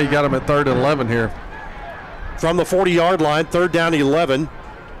converting. So now you got them at 3rd and 11 here. From the 40-yard line, 3rd down 11.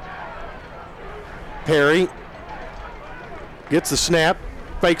 Perry gets the snap,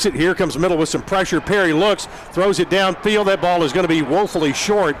 fakes it. Here comes middle with some pressure. Perry looks, throws it downfield. That ball is going to be woefully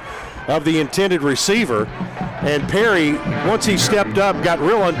short of the intended receiver. And Perry, once he stepped up, got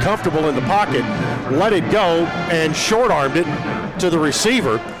real uncomfortable in the pocket, let it go, and short-armed it to the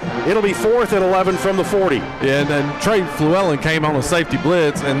receiver. It'll be 4th and 11 from the 40. Yeah, and then Trey Fluellen came on a safety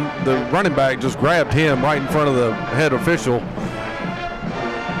blitz, and the running back just grabbed him right in front of the head official.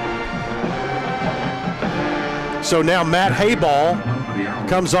 So now Matt Hayball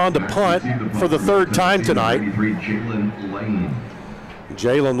comes on to punt for the 3rd time tonight.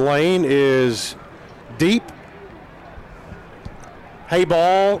 Jalen Lane is deep.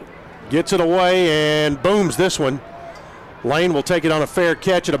 Hayball gets it away and booms this one. Lane will take it on a fair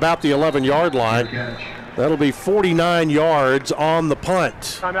catch at about the 11-yard line. That'll be 49 yards on the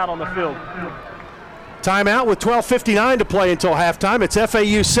punt. Timeout on the field. Timeout with 12:59 to play until halftime. It's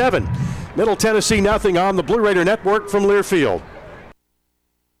FAU 7, Middle Tennessee nothing on the Blue Raider Network from Learfield.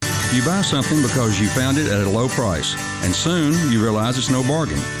 You buy something because you found it at a low price, and soon you realize it's no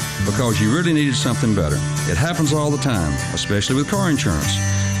bargain because you really needed something better. It happens all the time, especially with car insurance.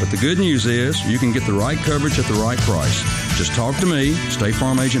 But the good news is you can get the right coverage at the right price. Just talk to me, State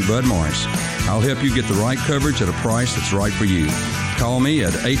Farm Agent Bud Morris. I'll help you get the right coverage at a price that's right for you. Call me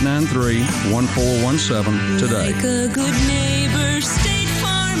at 893-1417 today. Like a good neighbor, State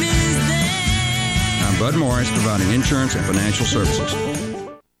Farm is there. I'm Bud Morris, providing insurance and financial services.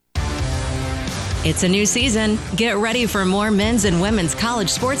 It's a new season. Get ready for more men's and women's college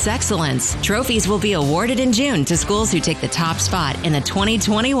sports excellence. Trophies will be awarded in June to schools who take the top spot in the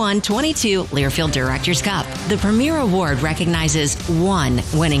 2021-22 Learfield Directors Cup. The premier award recognizes one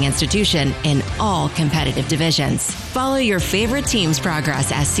winning institution in all competitive divisions. Follow your favorite team's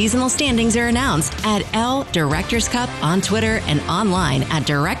progress as seasonal standings are announced at L Directors Cup on Twitter and online at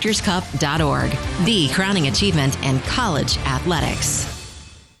directorscup.org. The crowning achievement in college athletics.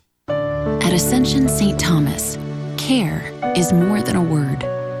 At Ascension St. Thomas, care is more than a word.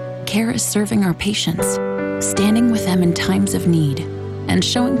 Care is serving our patients, standing with them in times of need, and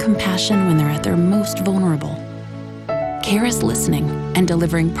showing compassion when they're at their most vulnerable. Care is listening and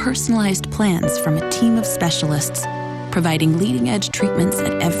delivering personalized plans from a team of specialists providing leading-edge treatments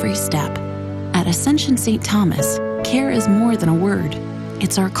at every step. At Ascension St. Thomas, care is more than a word.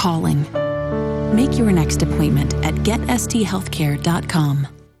 It's our calling. Make your next appointment at getsthealthcare.com.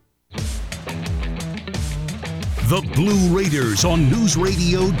 The Blue Raiders on News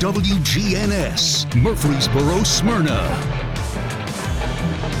Radio WGNS, Murfreesboro, Smyrna.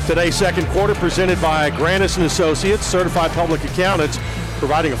 Today's second quarter presented by Grannis & Associates, certified public accountants,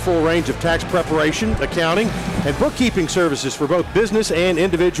 providing a full range of tax preparation, accounting, and bookkeeping services for both business and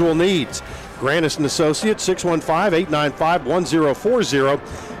individual needs. Grannis & Associates, 615-895-1040,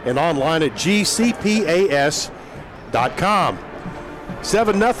 and online at gcpas.com.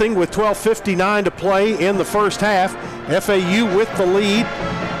 7-0 with 12:59 to play in the first half. FAU with the lead.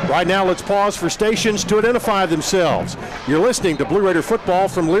 Right now, let's pause for stations to identify themselves. You're listening to Blue Raider football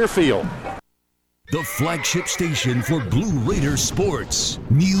from Learfield. The flagship station for Blue Raider sports.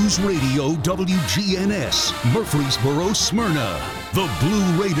 News Radio WGNS, Murfreesboro, Smyrna. The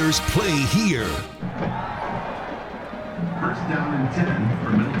Blue Raiders play here. First down and 10 for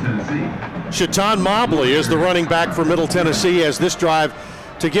Middle Tennessee. Shaton Mobley is the running back for Middle Tennessee as this drive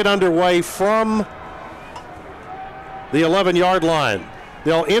to get underway from the 11-yard line.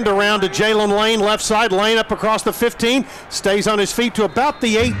 They'll end around to Jalen Lane, left side, Lane up across the 15, stays on his feet to about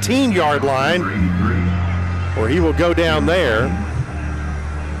the 18-yard line, where he will go down there.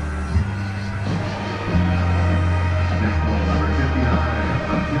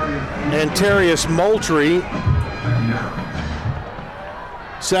 And Antarius Moultrie,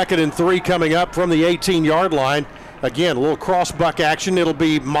 2nd and 3 coming up from the 18-yard line. Again, a little cross-buck action. It'll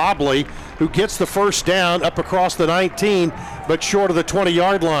be Mobley who gets the first down up across the 19, but short of the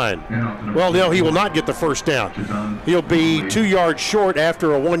 20-yard line. Well, no, he will not get the first down. He'll be 2 yards short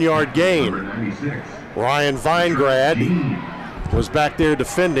after a 1-yard gain. Ryan Vinograd was back there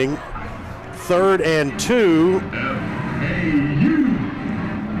defending. 3rd and 2.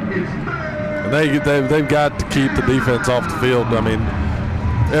 They've got to keep the defense off the field. I mean,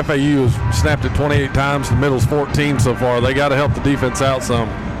 FAU has snapped it 28 times. The middle's 14 so far. They got to help the defense out some.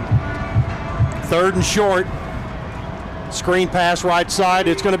 3rd and short. Screen pass right side.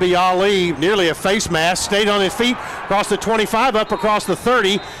 It's going to be Ali, nearly a face mask. Stayed on his feet, across the 25, up across the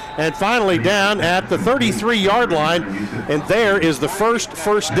 30, and finally down at the 33-yard line. And there is the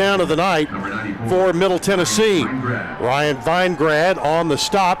first down of the night for Middle Tennessee. Ryan Vinograd on the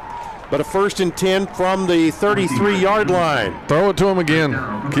stop, but a 1st and 10 from the 33-yard line. Throw it to him again.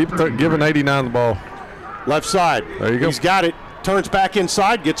 Keep giving 89 the ball. Left side. There you go. He's got it. Turns back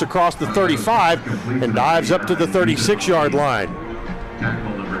inside, gets across the 35, and dives up to the 36-yard line.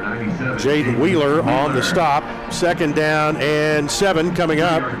 Jaden Wheeler on the stop. 2nd down and 7 coming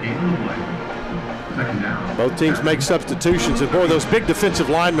up. Both teams make substitutions, and boy, those big defensive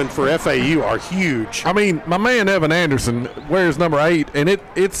linemen for FAU are huge. I mean, my man Evan Anderson wears number 8, and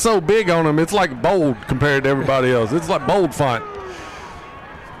it's so big on him, it's like bold compared to everybody else. It's like bold font.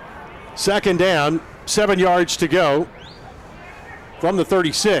 2nd down, 7 yards to go from the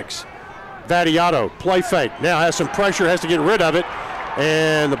 36. Vadiato, play fake. Now has some pressure, has to get rid of it,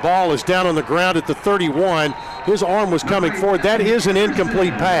 and the ball is down on the ground at the 31. His arm was coming forward. That is an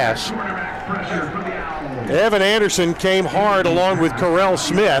incomplete pass. Evan Anderson came hard along with Correll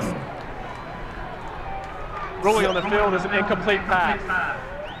Smith. Ruling on the field is an incomplete pass.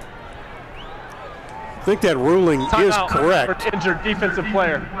 I think that ruling is correct. For injured defensive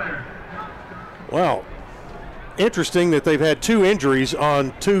player. Wow. Interesting that they've had 2 injuries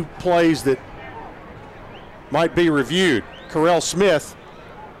on 2 plays that might be reviewed. Correll Smith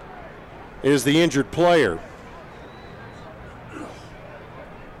is the injured player.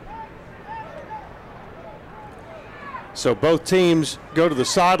 So both teams go to the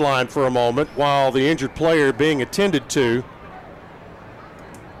sideline for a moment while the injured player being attended to.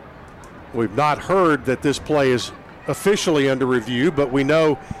 We've not heard that this play is officially under review, but we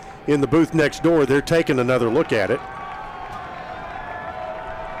know in the booth next door they're taking another look at it.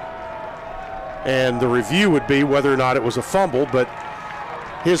 And the review would be whether or not it was a fumble, but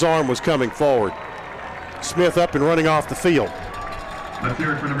his arm was coming forward. Smith up and running off the field. Let's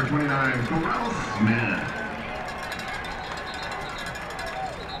hear it for number 29, Correll Smith.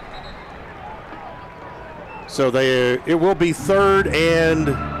 So it will be 3rd and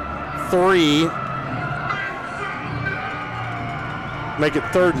 3. Make it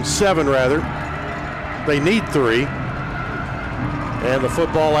 3rd and 7 rather. They need 3. And the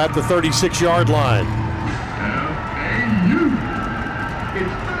football at the 36-yard line.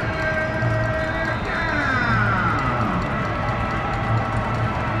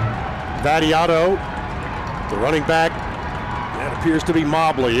 Vadiato, the running back. That appears to be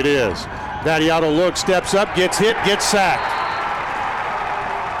Mobley. It is. Vattiato looks, steps up, gets hit, gets sacked.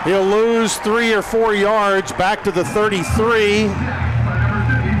 He'll lose 3 or 4 yards back to the 33.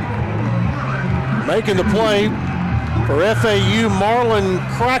 Making the play for FAU, Marlon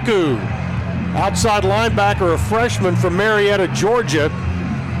Kraku, outside linebacker, a freshman from Marietta, Georgia.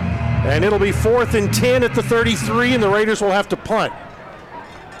 And it'll be 4th and 10 at the 33, and the Raiders will have to punt.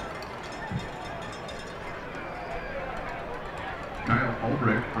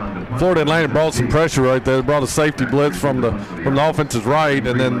 Florida Atlantic brought some pressure right there. They brought a safety blitz from the offensive right,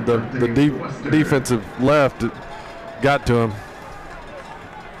 and then the defensive left got to him.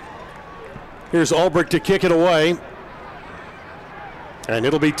 Here's Ulbrich to kick it away. And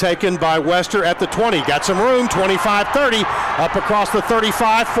it'll be taken by Wester at the 20. Got some room, 25-30, up across the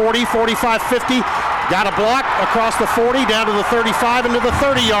 35, 40, 45, 50. Got a block across the 40, down to the 35, into the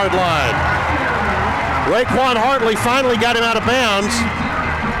 30-yard line. Raekwon Hartley finally got him out of bounds.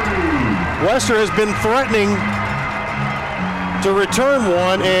 Wester has been threatening to return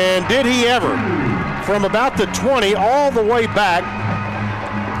one, and did he ever. From about the 20 all the way back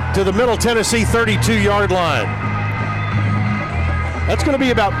to the Middle Tennessee 32-yard line. That's going to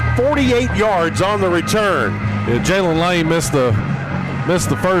be about 48 yards on the return. Yeah, Jalen Lane missed the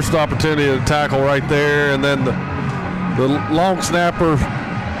first opportunity to tackle right there, and then the long snapper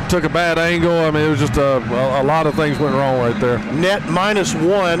took a bad angle. I mean, it was just a lot of things went wrong right there. Net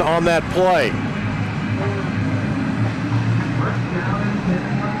 -1 on that play.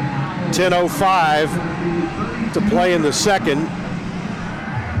 10:05 to play in the second.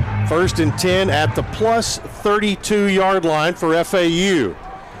 1st and 10 at the plus 32-yard line for FAU.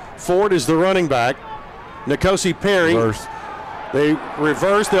 Ford is the running back. Nkosi Perry. They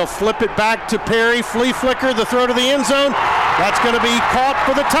reverse. They'll flip it back to Perry. Flea flicker, the throw to the end zone. That's going to be caught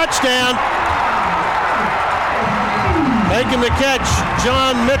for the touchdown. Making the catch,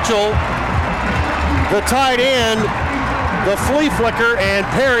 John Mitchell, the tight end. The flea flicker, and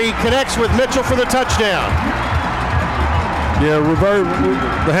Perry connects with Mitchell for the touchdown. Yeah, reverse.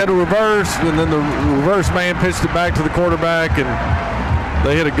 They had a reverse, and then the reverse man pitched it back to the quarterback, and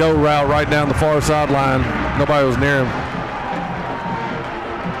they hit a go route right down the far sideline. Nobody was near him.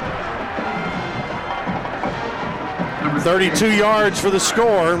 .32 yards for the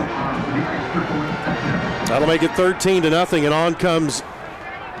score. That'll make it 13-0, and on comes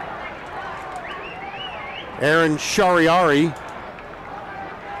Aaron Shariari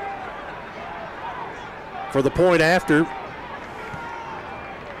for the point after.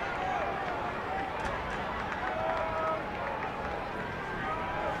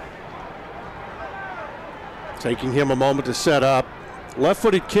 Taking him a moment to set up.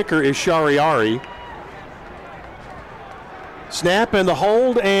 Left-footed kicker is Shariari. Snap and the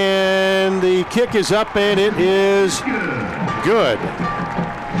hold, and the kick is up, and it is good.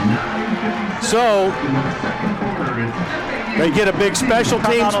 So they get a big special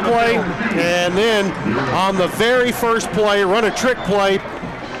teams play, and then on the very first play, run a trick play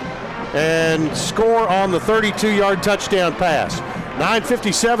and score on the 32-yard touchdown pass.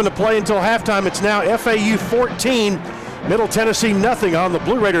 9:57 to play until halftime. It's now FAU 14, Middle Tennessee nothing on the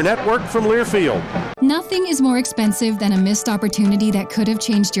Blue Raider Network from Learfield. Nothing is more expensive than a missed opportunity that could have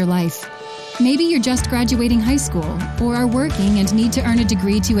changed your life. Maybe you're just graduating high school, or are working and need to earn a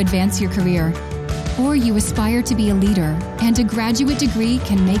degree to advance your career. Or you aspire to be a leader, and a graduate degree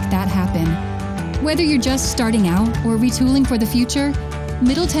can make that happen. Whether you're just starting out or retooling for the future,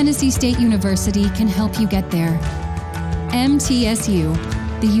 Middle Tennessee State University can help you get there. MTSU,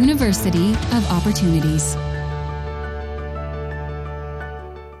 the University of Opportunities.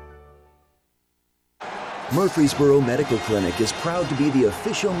 Murfreesboro Medical Clinic is proud to be the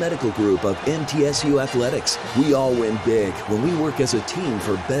official medical group of MTSU Athletics. We all win big when we work as a team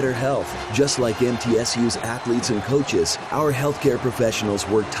for better health. Just like MTSU's athletes and coaches, our healthcare professionals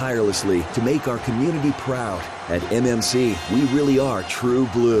work tirelessly to make our community proud. At MMC, we really are true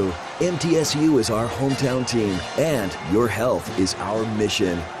blue. MTSU is our hometown team, and your health is our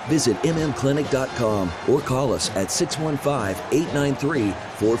mission. Visit mmclinic.com or call us at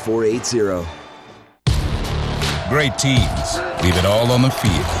 615-893-4480. Great teams leave it all on the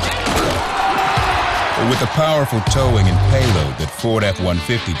field. But with the powerful towing and payload that Ford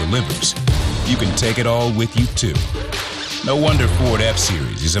F-150 delivers, you can take it all with you, too. No wonder Ford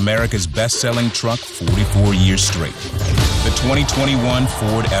F-Series is America's best-selling truck 44 years straight. The 2021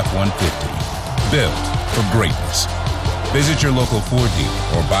 Ford F-150, built for greatness. Visit your local Ford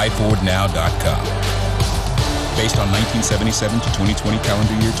dealer or buyfordnow.com. Based on 1977 to 2020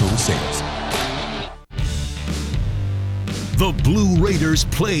 calendar year total sales. The Blue Raiders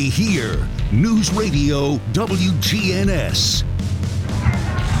play here. News Radio WGNS.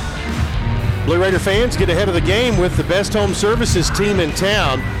 Blue Raider fans, get ahead of the game with the best home services team in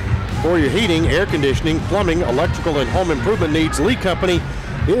town. For your heating, air conditioning, plumbing, electrical, and home improvement needs, Lee Company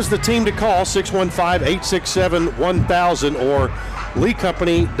is the team to call. 615-867-1000 or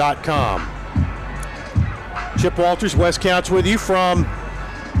leecompany.com. Chip Walters, West Counts with you from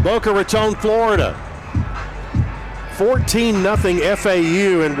Boca Raton, Florida. 14-0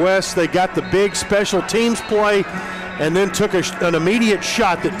 FAU, and West, they got the big special teams play and then took an immediate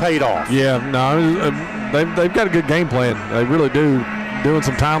shot that paid off. Yeah, no, they've got a good game plan. They really do. Doing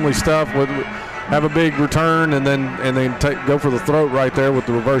some timely stuff, have a big return and then go for the throat right there with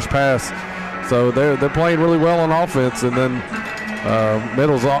the reverse pass. So they're playing really well on offense, and then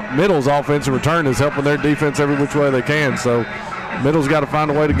Middle's offensive return is helping their defense every which way they can. So Middle's got to find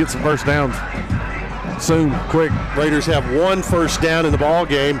a way to get some first downs soon, quick. Raiders have one first down in the ball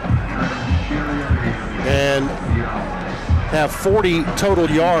game and have 40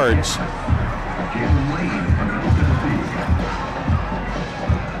 total yards.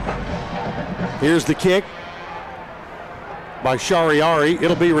 Here's the kick by Shariari.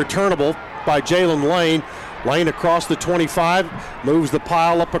 It'll be returnable by Jalen Lane. Lane across the 25, moves the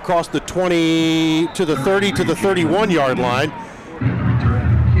pile up across the 20 to the 30 to the 31-yard line.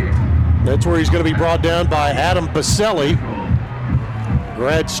 That's where he's going to be brought down by Adam Baselli,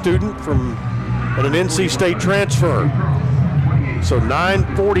 grad student from an NC State transfer. So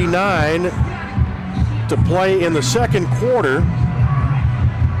 9:49 to play in the second quarter.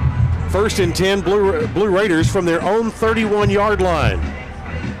 First and 10, Blue Raiders from their own 31-yard line.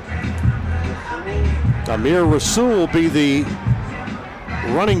 Amir Rasul will be the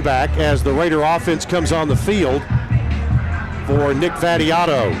running back as the Raider offense comes on the field for Nick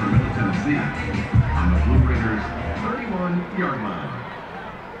Vattiato.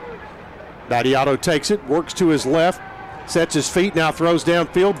 Vattiato takes it, works to his left, sets his feet, now throws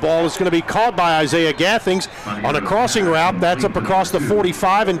downfield. Ball is going to be caught by Isaiah Gathings on a crossing route. That's up across the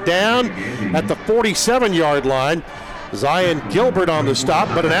 45 and down at the 47-yard line. Zion Gilbert on the stop,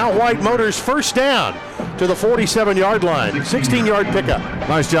 but an Al White Motors first down to the 47-yard line. 16-yard pickup.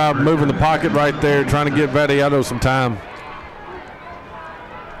 Nice job moving the pocket right there, trying to get Vattiato some time.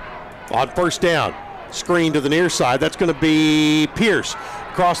 On first down, screen to the near side. That's going to be Pierce.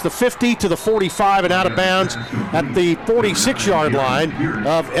 Across the 50 to the 45 and out of bounds at the 46-yard line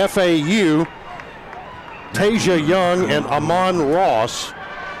of FAU. Tasia Young and Amon Ross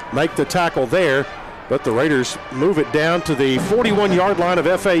make the tackle there, but the Raiders move it down to the 41-yard line of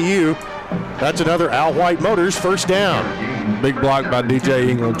FAU. That's another Al White Motors first down. Big block by DJ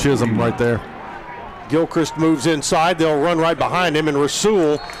England Chisholm right there. Gilchrist moves inside. They'll run right behind him, and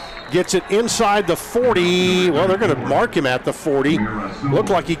Rasul gets it inside the 40. Well, they're going to mark him at the 40. Looked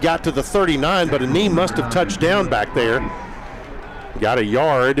like he got to the 39, but a knee must have touched down back there. Got a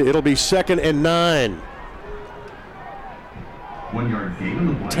yard. It'll be 2nd and 9. 1 yard gain on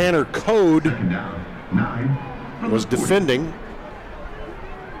the play. Tanner Code 9. was defending.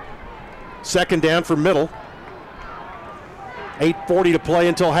 2nd down for Middle. 8:40 to play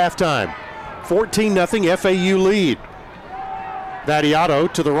until halftime. 14-0 FAU lead. Vattiato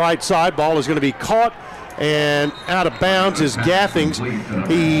to the right side. Ball is going to be caught and out of bounds is Gathings.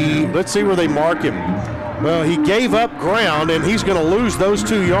 Let's see where they mark him. Well, he gave up ground and he's going to lose those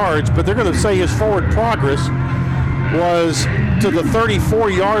 2 yards, but they're going to say his forward progress was to the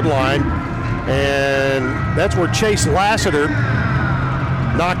 34-yard line, and that's where Chase Lassiter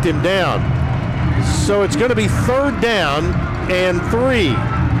knocked him down. So it's going to be 3rd down and 3.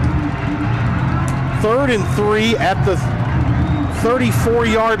 3rd and 3 at the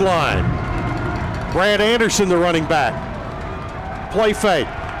 34-yard line. Brad Anderson, the running back. Play fake.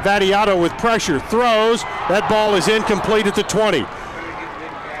 Vattiato with pressure. Throws. That ball is incomplete at the 20.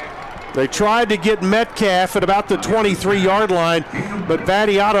 They tried to get Metcalf at about the 23-yard line, but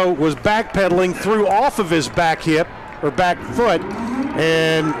Vattiato was backpedaling, threw off of his back hip or back foot,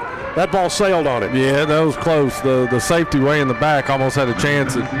 and that ball sailed on him. Yeah, that was close. The safety way in the back almost had a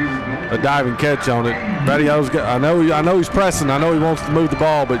chance at a diving catch on it. Vattiato's got, I know he's pressing. I know he wants to move the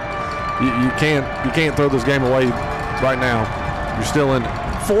ball, but you can't throw this game away right now. You're still in it.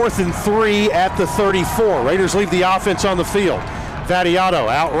 4th and 3 at the 34. Raiders leave the offense on the field. Vattiato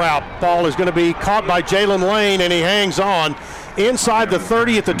out route. Ball is going to be caught by Jalen Lane, and he hangs on inside the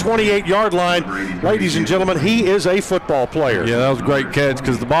 30 at the 28-yard line. Ladies and gentlemen, he is a football player. Yeah, that was a great catch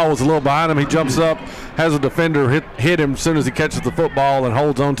because the ball was a little behind him. He jumps up, has a defender hit him as soon as he catches the football and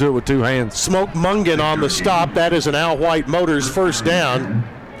holds onto it with 2 hands. Smoke Mungan on the stop. That is an Al White Motors first down.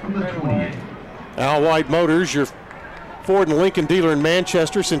 Al White Motors, your Ford and Lincoln dealer in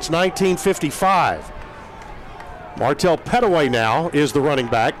Manchester since 1955. Martell Pettaway now is the running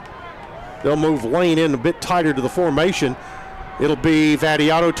back. They'll move Lane in a bit tighter to the formation. It'll be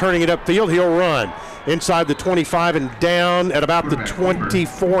Vadiato turning it upfield. He'll run inside the 25 and down at about the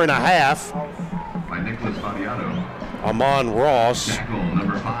 24 and a half. By Nicholas Vadiato. Amon Ross. Tackle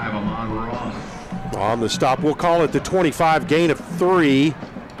number 5, Amon Ross. On the stop, we'll call it the 25, gain of 3.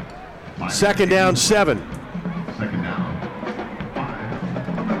 Second down, 7. Second down,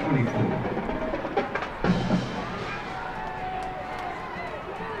 5, 24.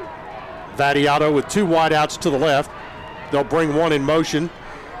 Vadiato with 2 wideouts to the left. They'll bring one in motion.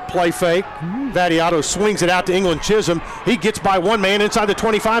 Play fake. Vadiato swings it out to England Chisholm. He gets by one man inside the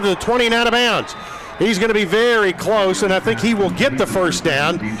 25 to the 20 and out of bounds. He's going to be very close, and I think he will get the first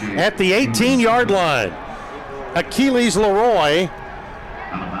down at the 18-yard line. Achilles Leroy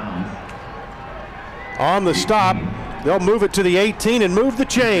on the stop. They'll move it to the 18 and move the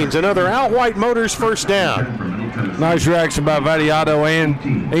chains. Another Al White Motors first down. Nice reaction by Vadiato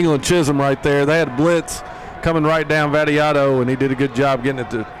and England Chisholm right there. They had a blitz coming right down Vadiato, and he did a good job getting it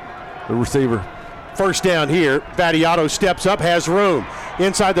to the receiver. First down here. Vadiato steps up, has room.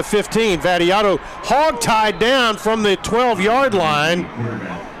 Inside the 15, Vadiato hog-tied down from the 12-yard line.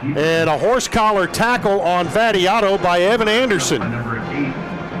 And a horse collar tackle on Vadiato by Evan Anderson.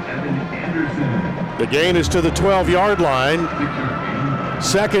 The gain is to the 12-yard line.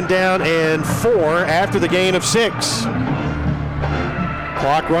 Second down and 4 after the gain of 6.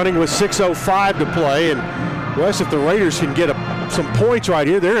 Clock running with 6:05 to play. And Wes, if the Raiders can get some points right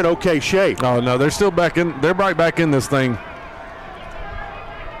here, they're in okay shape. Oh, no, they're still back in. They're right back in this thing.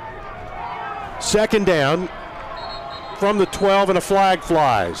 Second down from the 12 and a flag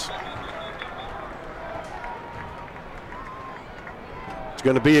flies. It's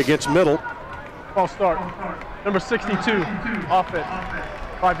going to be against Middle. False start. Number 62, offense.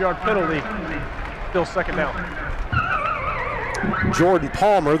 5-yard penalty. Still second down. Jordan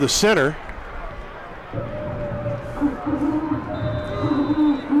Palmer, the center.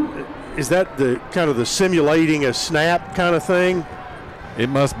 Is that the kind of the simulating a snap kind of thing? It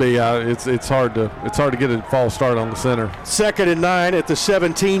must be. It's hard to get a false start on the center. Second and 9 at the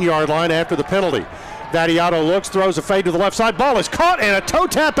 17-yard line after the penalty. Vadiato looks, throws a fade to the left side. Ball is caught and a toe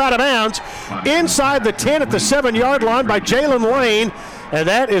tap out of bounds inside the 10 at the 7-yard line by Jalen Lane. And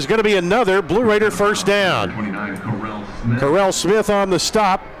that is going to be another Blue Raider first down. Correll Smith on the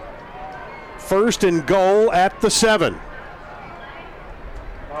stop. First and goal at the 7.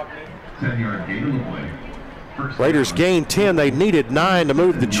 10-yard gain on the play. Raiders gained 10. They needed 9 to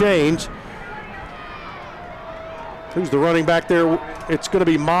move the chains. Who's the running back there? It's going to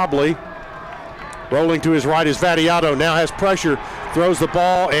be Mobley. Rolling to his right is Vadiato. Now has pressure. Throws the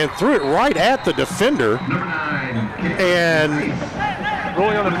ball and threw it right at the defender. And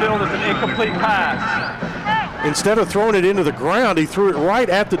rolling on the field is an incomplete pass. Instead of throwing it into the ground, he threw it right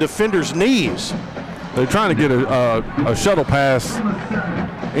at the defender's knees. They're trying to get a shuttle pass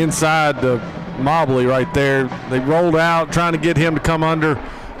inside the Mobley right there. They rolled out, trying to get him to come under.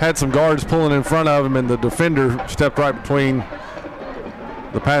 Had some guards pulling in front of him, and the defender stepped right between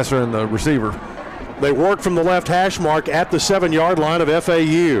the passer and the receiver. They work from the left hash mark at the 7-yard line of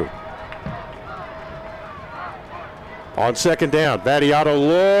FAU. On second down, Vadiato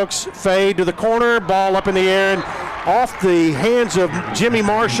looks, fade to the corner, ball up in the air and off the hands of Jimmy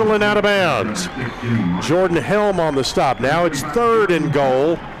Marshall and out of bounds. Jordan Helm on the stop. Now it's third and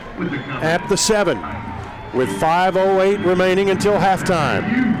goal at the 7 with 5:08 remaining until halftime.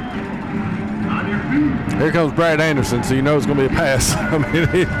 Here comes Brad Anderson, so you know it's going to be a pass. I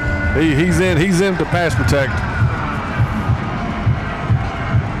mean, he's in to pass protect.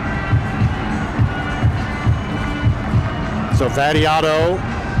 So Vadiato,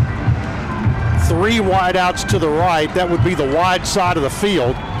 3 wideouts to the right. That would be the wide side of the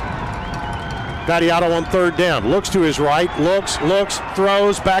field. Vadiato on third down. Looks to his right. Looks,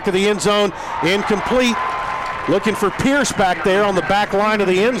 throws back of the end zone. Incomplete. Looking for Pierce back there on the back line of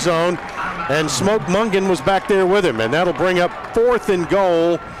the end zone. And Smoke Mungan was back there with him. And that'll bring up fourth and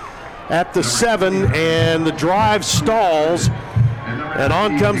goal at the 7. And the drive stalls. And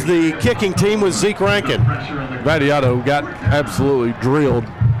on comes the kicking team with Zeke Rankin. Vadiato got absolutely drilled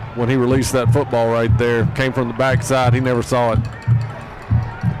when he released that football right there. Came from the backside. He never saw it.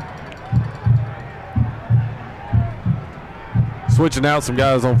 Switching out some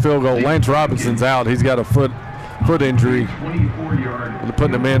guys on field goal. Lance Robinson's out. He's got a foot injury. They're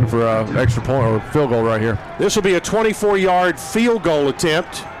putting him in for an extra point or field goal right here. This will be a 24-yard field goal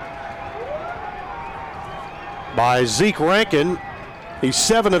attempt by Zeke Rankin. He's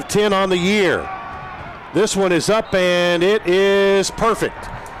 7 of 10 on the year. This one is up and it is perfect.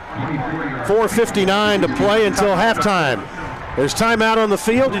 4:59 to play until halftime. There's timeout on the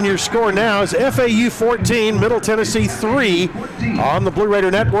field, and your score now is FAU 14, Middle Tennessee 3 on the Blue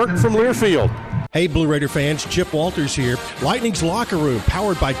Raider Network from Learfield. Hey, Blue Raider fans, Chip Walters here. Lightning's Locker Room,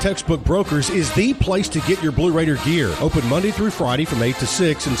 powered by Textbook Brokers, is the place to get your Blue Raider gear. Open Monday through Friday from 8 to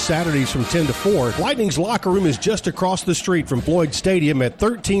 6 and Saturdays from 10 to 4. Lightning's Locker Room is just across the street from Floyd Stadium at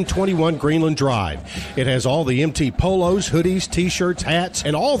 1321 Greenland Drive. It has all the MT polos, hoodies, t-shirts, hats,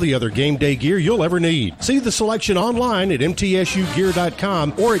 and all the other game day gear you'll ever need. See the selection online at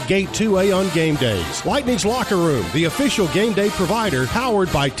mtsugear.com or at Gate 2A on game days. Lightning's Locker Room, the official game day provider,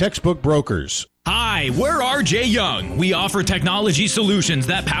 powered by Textbook Brokers. Hi, we're RJ Young. We offer technology solutions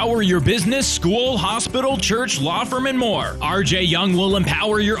that power your business, school, hospital, church, law firm, and more. RJ Young will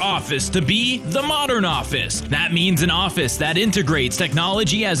empower your office to be the modern office. That means an office that integrates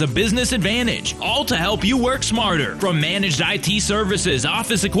technology as a business advantage, all to help you work smarter. From managed IT services,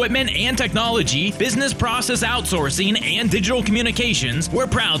 office equipment, and technology, business process outsourcing, and digital communications, we're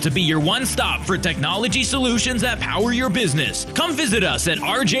proud to be your one-stop for technology solutions that power your business. Come visit us at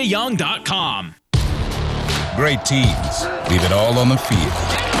rjyoung.com. Great teams leave it all on the field.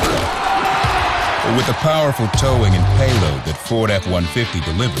 But with the powerful towing and payload that Ford F-150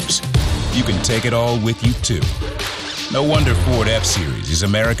 delivers, you can take it all with you, too. No wonder Ford F-Series is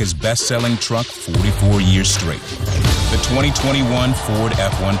America's best-selling truck 44 years straight. The 2021 Ford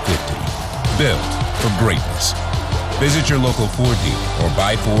F-150, built for greatness. Visit your local Ford dealer or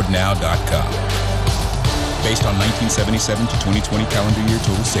buyfordnow.com. Based on 1977 to 2020 calendar year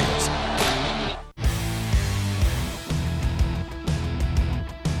total sales.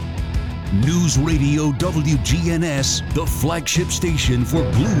 News Radio WGNS, the flagship station for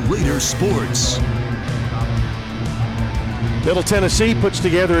Blue Raider sports. Middle Tennessee puts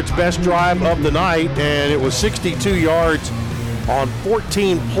together its best drive of the night, and it was 62 yards on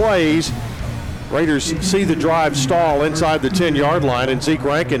 14 plays. Raiders see the drive stall inside the 10-yard line, and Zeke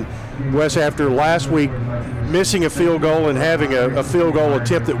Rankin, Wes, after last week missing a field goal and having a field goal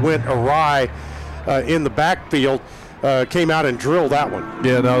attempt that went awry in the backfield, came out and drilled that one.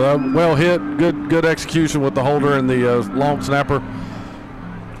 Yeah, no, well hit, good execution with the holder and the long snapper.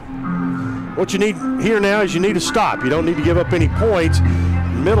 What you need here now is you need to stop. You don't need to give up any points.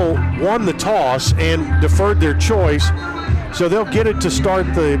 Middle won the toss and deferred their choice, so they'll get it to start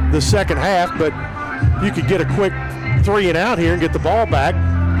the second half, but you could get a quick 3 and out here and get the ball back.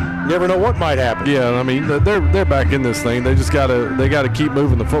 Never know what might happen. Yeah, I mean, they're back in this thing. They just gotta keep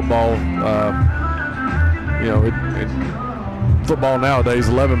moving the football. Football nowadays,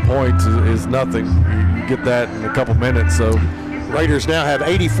 11 points is nothing. You get that in a couple minutes. So Raiders now have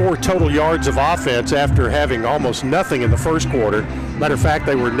 84 total yards of offense after having almost nothing in the first quarter. Matter of fact,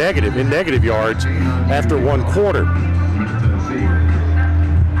 they were in negative yards after one quarter.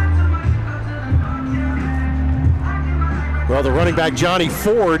 Well, the running back Johnny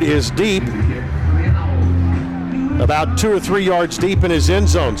Ford is deep, about 2 or 3 yards deep in his end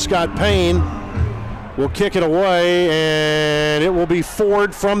zone. Scott Payne will kick it away, and it will be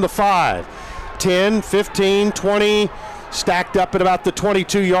Ford from the 5. 10, 15, 20, stacked up at about the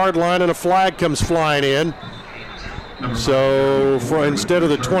 22-yard line, and a flag comes flying in. So instead of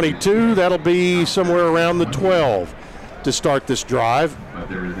the 22, that'll be somewhere around the 12 to start this drive. But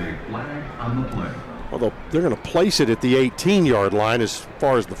there is a flag on the play. Although they're going to place it at the 18-yard line as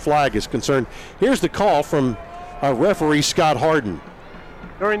far as the flag is concerned. Here's the call from our referee, Scott Harden.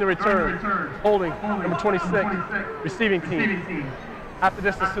 During the return, holding number 26, receiving team. Half the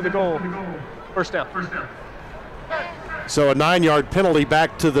distance to the goal. First down. So a 9-yard penalty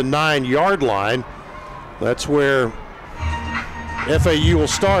back to the 9-yard line. That's where FAU will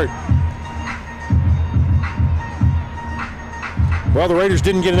start. Well, the Raiders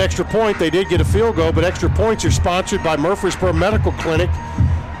didn't get an extra point. They did get a field goal, but extra points are sponsored by Murfreesboro Medical Clinic,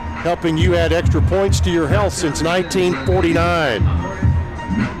 helping you add extra points to your health since 1949.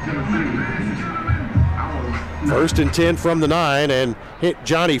 First and 10 from the 9, and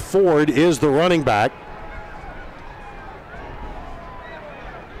Johnny Ford is the running back.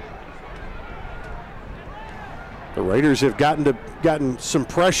 The Raiders have gotten some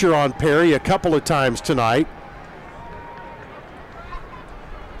pressure on Perry a couple of times tonight.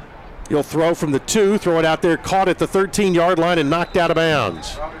 He'll throw from the 2, throw it out there, caught at the 13-yard line and knocked out of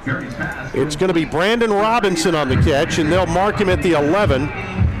bounds. It's going to be Brandon Robinson on the catch, and they'll mark him at the 11.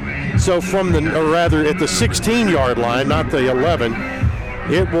 So at the 16-yard line, not the 11,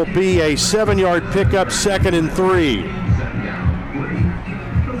 it will be a 7-yard pickup, 2nd and 3.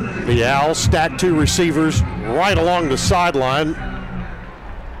 The Owls stack 2 receivers right along the sideline.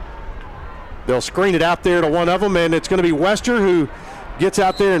 They'll screen it out there to one of them, and it's going to be Wester who gets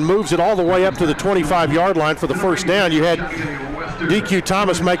out there and moves it all the way up to the 25-yard line for the first down. You had DQ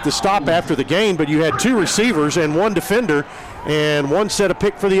Thomas make the stop after the gain, but you had two receivers and one defender, and one set a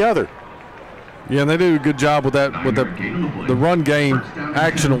pick for the other. Yeah, and they do a good job with that, with the run game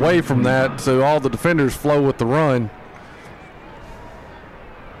action away from that, so all the defenders flow with the run.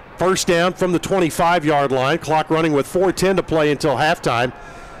 First down from the 25-yard line. Clock running with 4:10 to play until halftime.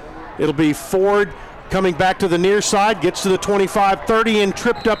 It'll be Ford coming back to the near side, gets to the 25-30 and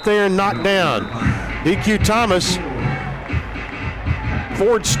tripped up there and knocked down. DQ Thomas.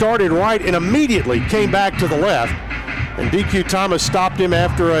 Ford started right and immediately came back to the left. And DQ Thomas stopped him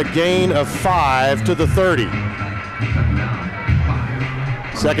after a gain of 5 to the 30.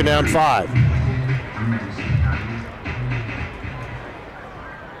 Second down, 5.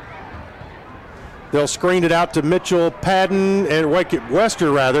 They'll screen it out to Mitchell Padden and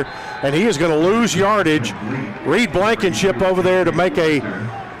Wester rather, and he is going to lose yardage. Reed Blankenship over there to make a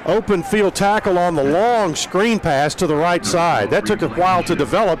open field tackle on the long screen pass to the right side. That took a while to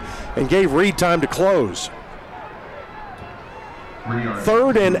develop and gave Reed time to close.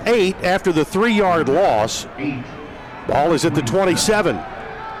 3rd and 8 after the 3-yard loss. Ball is at the 27.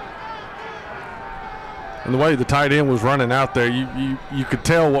 And the way the tight end was running out there, you could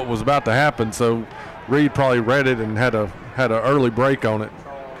tell what was about to happen. So Reed probably read it and had an early break on it.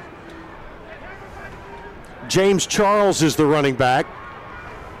 James Charles is the running back.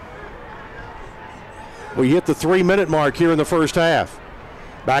 We hit the 3-minute mark here in the first half.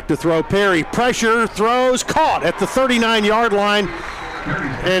 Back to throw Perry. Pressure, throws, caught at the 39-yard line.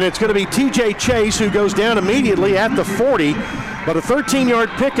 And it's going to be TJ Chase who goes down immediately at the 40. But a 13-yard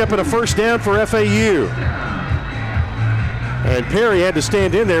pickup and a first down for FAU. And Perry had to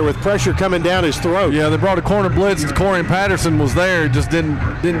stand in there with pressure coming down his throat. Yeah, they brought a corner blitz. Corian Patterson was there, just didn't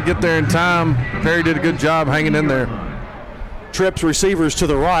get there in time. Perry did a good job hanging in there. Trips receivers to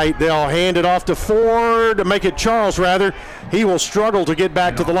the right. They'll hand it off to Ford, to make it Charles rather. He will struggle to get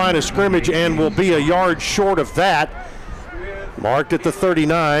back to the line of scrimmage and will be a yard short of that. Marked at the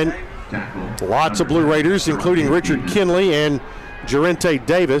 39. Lots of Blue Raiders, including Richard Kinley and Jarente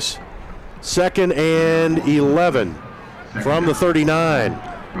Davis. 2nd and 11 from the 39.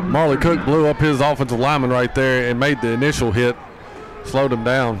 Marley Cook blew up his offensive lineman right there and made the initial hit, slowed him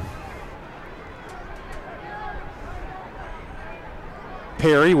down.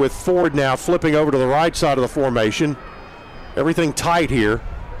 Perry with Ford now flipping over to the right side of the formation. Everything tight here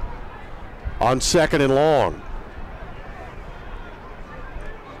on 2nd and long.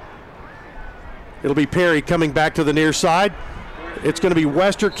 It'll be Perry coming back to the near side. It's going to be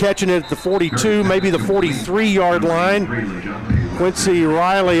Wester catching it at the 42, maybe the 43-yard line. Quincy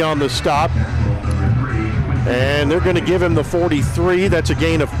Riley on the stop. And they're going to give him the 43. That's a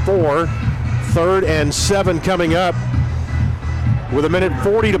gain of 4. 3rd and 7 coming up with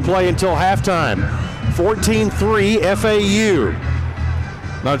 1:40 to play until halftime. 14-3 FAU.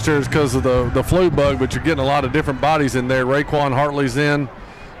 Not sure it's because of the flu bug, but you're getting a lot of different bodies in there. Raekwon Hartley's in.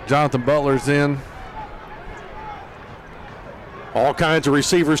 Jonathan Butler's in. All kinds of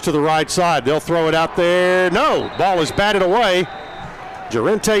receivers to the right side. They'll throw it out there. No, ball is batted away.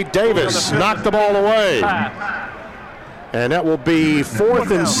 Jarente Davis knocked the ball away. And that will be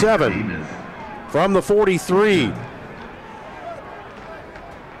 4th and 7 from the 43.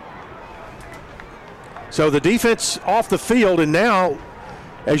 So the defense off the field, and now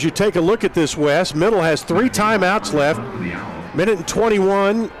as you take a look at this, Wes, Middle has 3 timeouts left.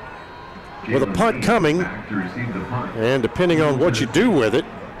 1:21 with a punt coming. And depending on what you do with it,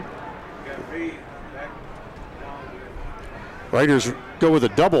 Raiders go with a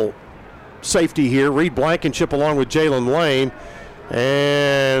double safety here. Reed Blankenship along with Jalen Lane.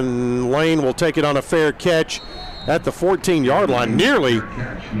 And Lane will take it on a fair catch at the 14-yard line. Nearly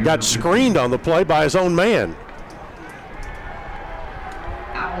got screened on the play by his own man.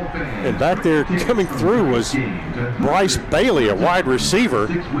 And back there coming through was Bryce Bailey, a wide receiver.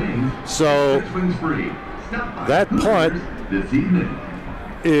 So that punt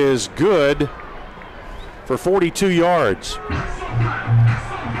is good for 42 yards.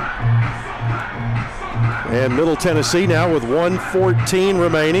 And Middle Tennessee now with 1:14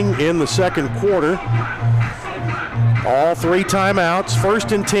 remaining in the second quarter. All 3 timeouts,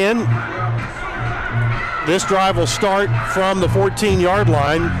 1st and 10. This drive will start from the 14-yard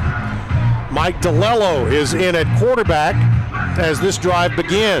line. Mike DeLello is in at quarterback as this drive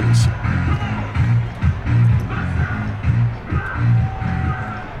begins.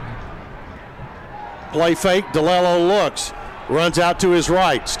 Play fake, DeLello looks, runs out to his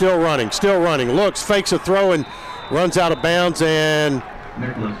right, still running, looks, fakes a throw and runs out of bounds, and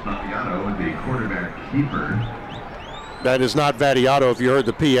Nicholas Fabiano is the quarterback keeper. That is not Vattiato, if you heard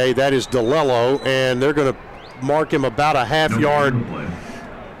the PA. That is DeLello, and they're going to mark him about a half-yard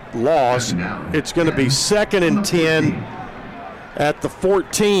loss. It's going to be 2nd and 10 at the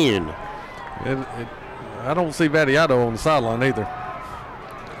 14. I don't see Vattiato on the sideline either.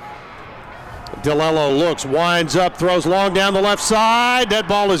 DeLello looks, winds up, throws long down the left side. That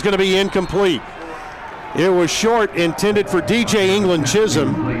ball is going to be incomplete. It was short, intended for DJ England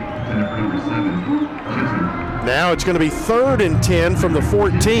Chisholm. Now it's going to be 3rd and 10 from the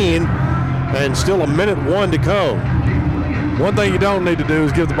 14, and still 1:01 to go. One thing you don't need to do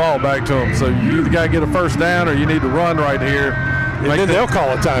is give the ball back to them. So you either got to get a first down or you need to run right here. And then they'll call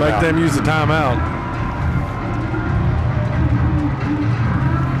a timeout. Make them use the timeout.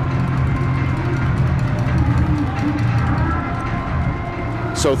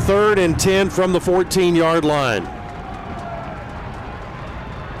 So 3rd and 10 from the 14-yard line.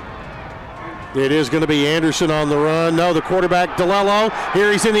 It is going to be Anderson on the run. No, the quarterback, DeLello.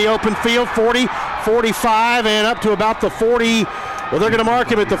 Here he's in the open field, 40, 45, and up to about the 40. Well, they're going to mark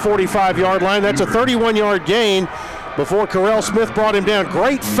him at the 45-yard line. That's a 31-yard gain before Carell Smith brought him down.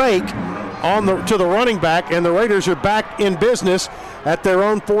 Great fake to the running back, and the Raiders are back in business at their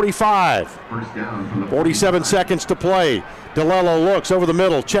own 45. 47 seconds to play. DeLello looks over the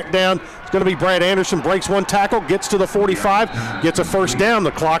middle, check down. It's going to be Brad Anderson, breaks one tackle, gets to the 45, gets a first down.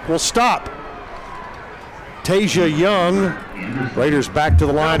 The clock will stop. Tasia Young, Raiders back to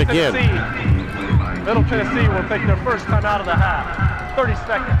the line again. Middle Tennessee will take their first time out of the half. 30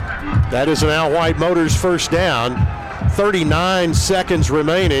 seconds. That is an Al White Motors first down. 39 seconds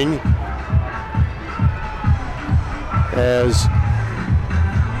remaining as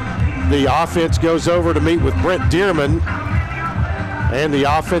the offense goes over to meet with Brent Dearman and the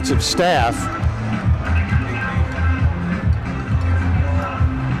offensive staff.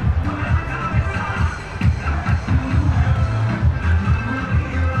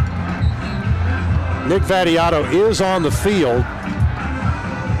 Nick Vattiato is on the field.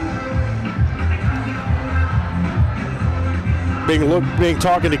 Being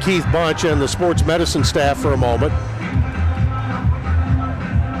talking to Keith Bunch and the sports medicine staff for a moment.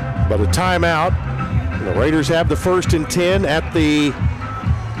 But a timeout. The Raiders have the 1st and 10 at the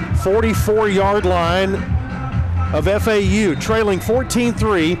 44-yard line of FAU, trailing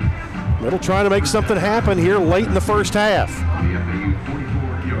 14-3. Middle trying to make something happen here late in the first half.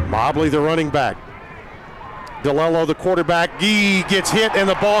 Mobley, the running back. DeLello, the quarterback. Gee gets hit, and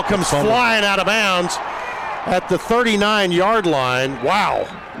the ball comes flying out of bounds at the 39-yard line. Wow.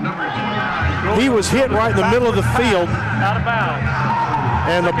 He was hit right in the middle of the field. Out of bounds.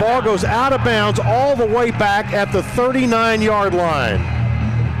 And the ball goes out of bounds all the way back at the 39-yard line.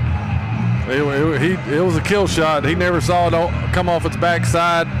 It was a kill shot. He never saw it come off its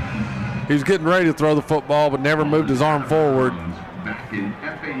backside. He was getting ready to throw the football, but never moved his arm forward. Back in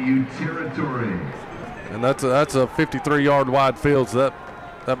FAU territory. And that's a 53-yard wide field, so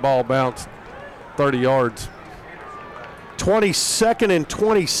that ball bounced 30 yards. 22nd and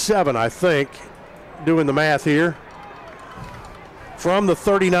 27, I think, doing the math here. From the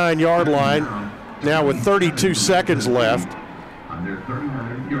 39-yard line, now with 32 seconds left. On their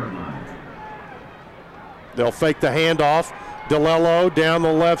 39-yard line. They'll fake the handoff. DeLello down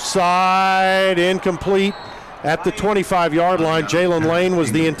the left side, incomplete at the 25-yard line. Jalen Lane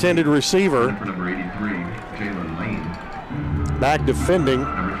was the intended receiver. Number 83, Jalen Lane. Back defending.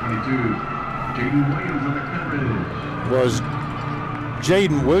 Number 22, Jaden Williams on the coverage. Was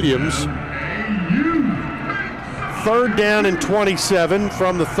Jaden Williams. 3rd down and 27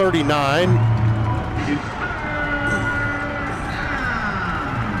 from the 39.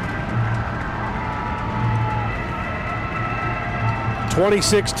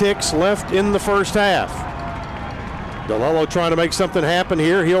 .26 ticks left in the first half. DeLello trying to make something happen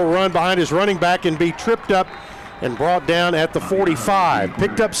here. He'll run behind his running back and be tripped up and brought down at the 45.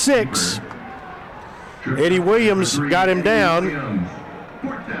 Picked up 6. Eddie Williams got him down.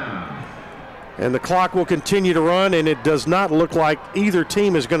 And the clock will continue to run, and it does not look like either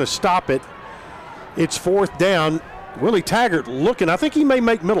team is going to stop it. It's 4th down. Willie Taggart looking. I think he may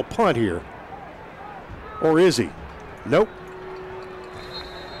make middle punt here. Or is he? Nope.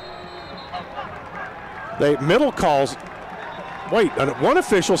 Middle calls. Wait, one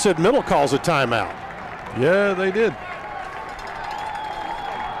official said middle calls a timeout. Yeah, they did.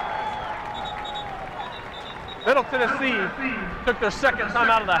 Middle Tennessee took their second time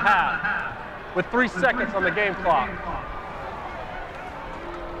out of the half with 3 seconds on the game clock.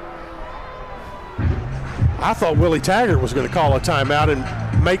 I thought Willie Taggart was going to call a timeout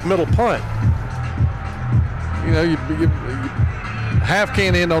and make middle punt. You know, half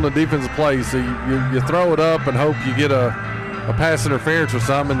can't end on the defensive play, so you throw it up and hope you get a pass interference or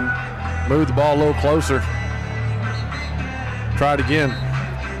something and move the ball a little closer. Try it again.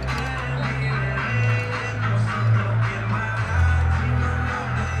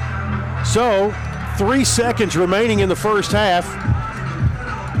 So, 3 seconds remaining in the first half.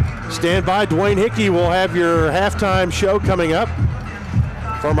 Stand by. Dwayne Hickey will have your halftime show coming up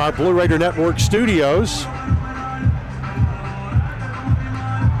from our Blue Raider Network studios.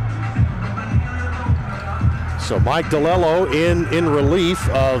 So Mike DeLello in relief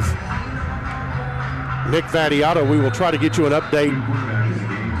of Nick Vattiato. We will try to get you an update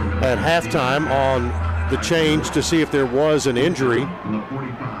at halftime on the change to see if there was an injury.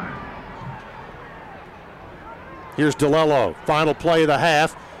 Here's DeLello, final play of the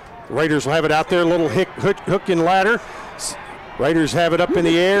half. Raiders will have it out there, a little hook and ladder. Raiders have it up in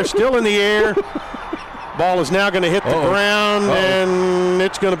the air, still in the air. Ball is now going to hit the ground, and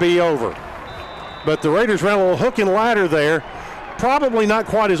it's going to be over. But the Raiders ran a little hook and ladder there. Probably not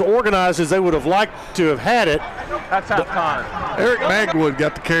quite as organized as they would have liked to have had it. That's halftime. Eric Magwood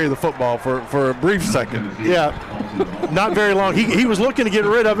got to carry the football for a brief second. Yeah, not very long. He was looking to get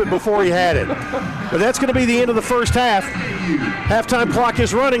rid of it before he had it. But that's going to be the end of the first half. Halftime clock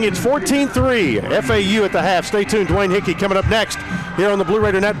is running. It's 14-3. FAU at the half. Stay tuned. Dwayne Hickey coming up next here on the Blue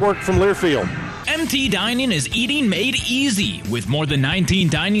Raider Network from Learfield. MT Dining is eating made easy. With more than 19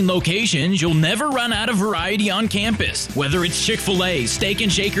 dining locations, you'll never run out of variety on campus. Whether it's Chick-fil-A, Steak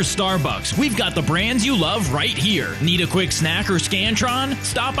and Shake, or Starbucks, we've got the brands you love right here. Need a quick snack or Scantron?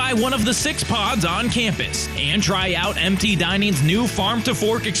 Stop by one of the 6 pods on campus and try out MT Dining's new Farm to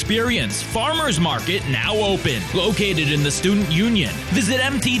Fork experience. Farmers Market now open. Located in the Student Union. Visit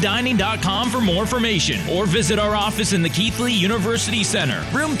mtdining.com for more information or visit our office in the Keithley University Center,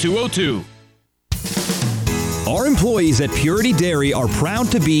 room 202. Our employees at Purity Dairy are proud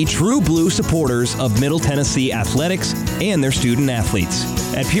to be true blue supporters of Middle Tennessee athletics and their student athletes.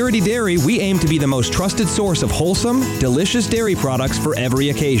 At Purity Dairy, we aim to be the most trusted source of wholesome, delicious dairy products for every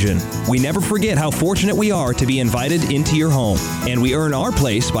occasion. We never forget how fortunate we are to be invited into your home, and we earn our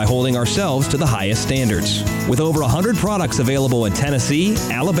place by holding ourselves to the highest standards. With over 100 products available in Tennessee,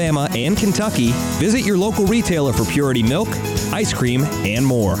 Alabama, and Kentucky, visit your local retailer for Purity milk, ice cream, and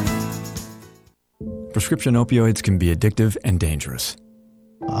more. Prescription opioids can be addictive and dangerous.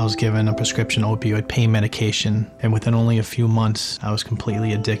 I was given a prescription opioid pain medication, and within only a few months, I was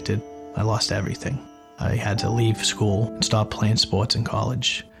completely addicted. I lost everything. I had to leave school, stop playing sports in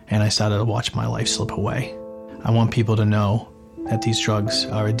college, and I started to watch my life slip away. I want people to know that these drugs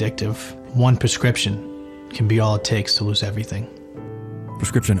are addictive. One prescription can be all it takes to lose everything.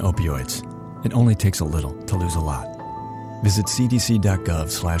 Prescription opioids. It only takes a little to lose a lot. Visit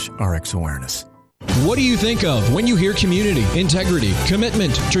cdc.gov/RxAwareness. What do you think of when you hear community, integrity,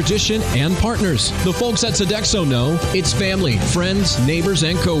 commitment, tradition, and partners? The folks at Sodexo know it's family, friends, neighbors,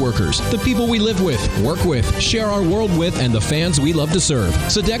 and coworkers, the people we live with, work with, share our world with, and the fans we love to serve.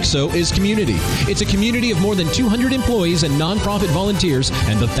 Sodexo is community. It's a community of more than 200 employees and nonprofit volunteers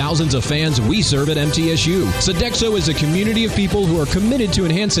and the thousands of fans we serve at MTSU. Sodexo is a community of people who are committed to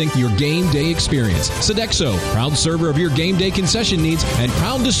enhancing your game day experience. Sodexo, proud server of your game day concession needs and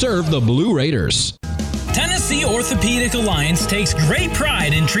proud to serve the Blue Raiders. Tennessee Orthopedic Alliance takes great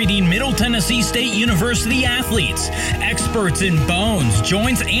pride in treating Middle Tennessee State University athletes. Experts in bones,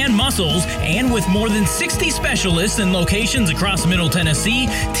 joints, and muscles, and with more than 60 specialists in locations across Middle Tennessee,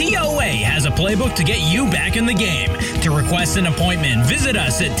 TOA has a playbook to get you back in the game. To request an appointment, visit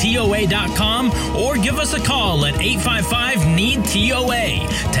us at TOA.com or give us a call at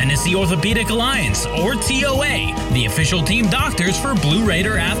 855-NEED-TOA. Tennessee Orthopedic Alliance, or TOA, the official team doctors for Blue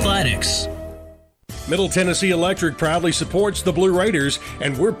Raider Athletics. Middle Tennessee Electric proudly supports the Blue Raiders,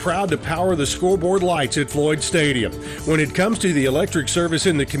 and we're proud to power the scoreboard lights at Floyd Stadium. When it comes to the electric service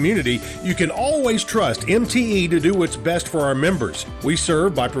in the community, you can always trust MTE to do what's best for our members. We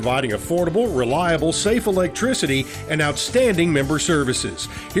serve by providing affordable, reliable, safe electricity and outstanding member services.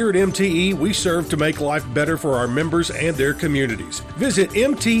 Here at MTE, we serve to make life better for our members and their communities. Visit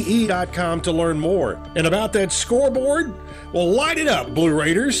MTE.com to learn more. And about that scoreboard, well, light it up, Blue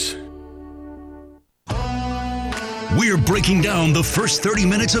Raiders. We're breaking down the first 30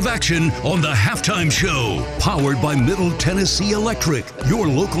 minutes of action on the Halftime Show, powered by Middle Tennessee Electric, your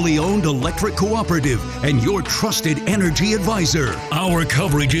locally owned electric cooperative and your trusted energy advisor. Our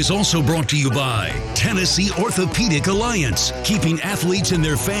coverage is also brought to you by Tennessee Orthopedic Alliance, keeping athletes and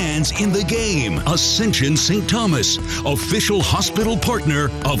their fans in the game. Ascension St. Thomas, official hospital partner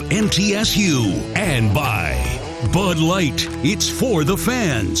of MTSU. And by Bud Light, it's for the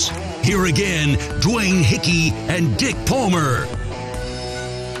fans. Here again, Dwayne Hickey and Dick Palmer.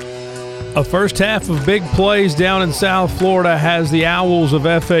 A first half of big plays down in South Florida has the Owls of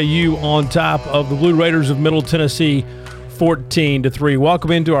FAU on top of the Blue Raiders of Middle Tennessee 14-3.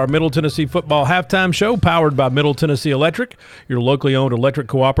 Welcome into our Middle Tennessee football halftime show powered by Middle Tennessee Electric, your locally owned electric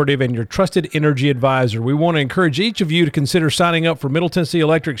cooperative and your trusted energy advisor. We want to encourage each of you to consider signing up for Middle Tennessee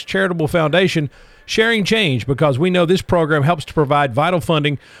Electric's charitable foundation, Sharing Change, because we know this program helps to provide vital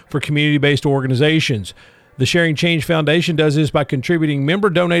funding for community-based organizations. The Sharing Change Foundation does this by contributing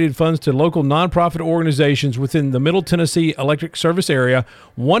member-donated funds to local nonprofit organizations within the Middle Tennessee Electric Service area.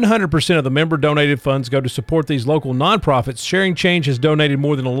 100% of the member-donated funds go to support these local nonprofits. Sharing Change has donated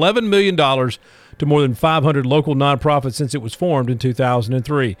more than $11 million to more than 500 local nonprofits since it was formed in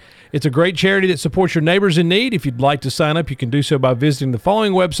 2003. It's a great charity that supports your neighbors in need. If you'd like to sign up, you can do so by visiting the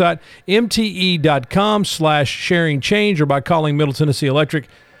following website, mte.com/sharingchange, or by calling Middle Tennessee Electric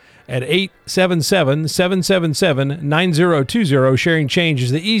at 877-777-9020. Sharing Change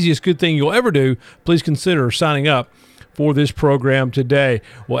is the easiest good thing you'll ever do. Please consider signing up for this program today.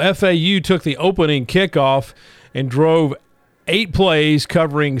 Well, FAU took the opening kickoff and drove 8 plays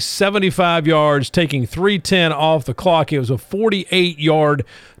covering 75 yards, taking 3:10 off the clock. It was a 48-yard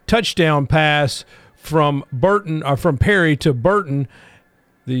touchdown pass from Perry to Burton.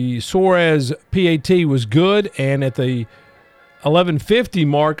 The Suarez PAT was good, and at the 11:50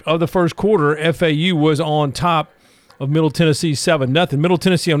 mark of the first quarter, FAU was on top of Middle Tennessee 7-0. Middle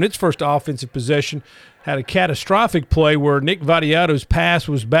Tennessee on its first offensive possession had a catastrophic play where Nick Vadiato's pass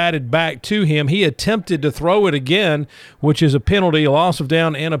was batted back to him. He attempted to throw it again, which is a penalty, a loss of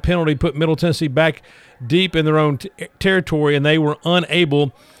down and a penalty, put Middle Tennessee back deep in their own territory, and they were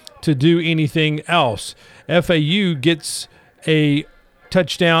unable to do anything else. FAU gets a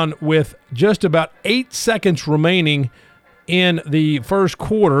touchdown with just about 8 seconds remaining in the first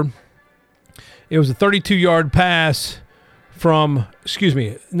quarter. It was a 32-yard pass from,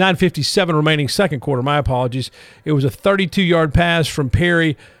 9:57 remaining second quarter, my apologies. It was a 32-yard pass from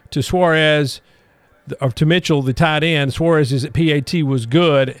Perry to Suarez, or to Mitchell, the tight end. Suarez's PAT was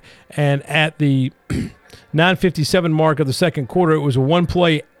good, and at the 9:57 mark of the second quarter, it was a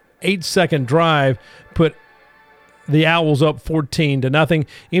one-play, 8-second drive, put the Owls up 14-0.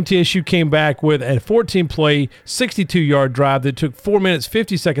 MTSU came back with a 14-play, 62-yard drive that took 4 minutes,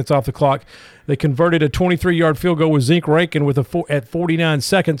 50 seconds off the clock. They converted a 23-yard field goal with Zeke Rankin with at 4 minutes,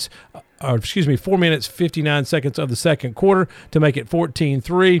 59 seconds of the second quarter to make it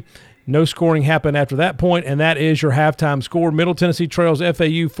 14-3. No scoring happened after that point, and that is your halftime score. Middle Tennessee trails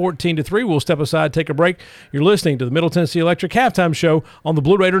FAU 14-3. We'll step aside, take a break. You're listening to the Middle Tennessee Electric Halftime Show on the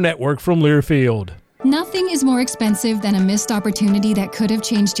Blue Raider Network from Learfield. Nothing is more expensive than a missed opportunity that could have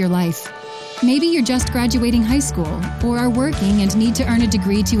changed your life. Maybe you're just graduating high school, or are working and need to earn a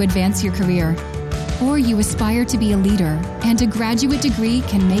degree to advance your career. Or you aspire to be a leader, and a graduate degree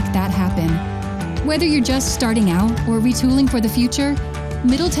can make that happen. Whether you're just starting out or retooling for the future,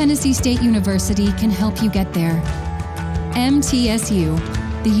 Middle Tennessee State University can help you get there. MTSU,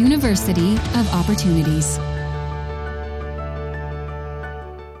 the University of Opportunities.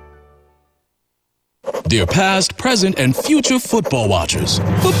 Dear past, present, and future football watchers,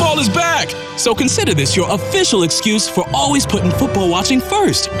 football is back! So consider this your official excuse for always putting football watching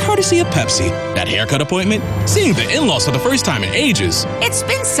first, courtesy of Pepsi. That haircut appointment? Seeing the in-laws for the first time in ages. It's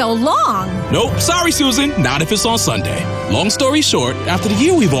been so long! Nope, sorry Susan, not if it's on Sunday. Long story short, after the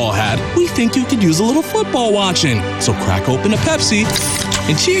year we've all had, we think you could use a little football watching. So crack open a Pepsi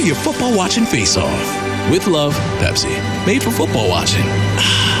and cheer your football watching face off. With love, Pepsi. Made for football watching.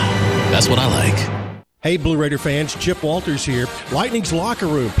 That's what I like. Hey, Blue Raider fans, Chip Walters here. Lightning's Locker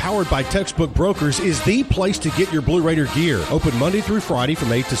Room, powered by Textbook Brokers, is the place to get your Blue Raider gear. Open Monday through Friday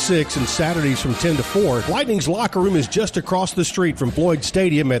from 8 to 6 and Saturdays from 10 to 4. Lightning's Locker Room is just across the street from Floyd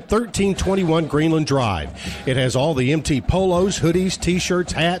Stadium at 1321 Greenland Drive. It has all the MT polos, hoodies,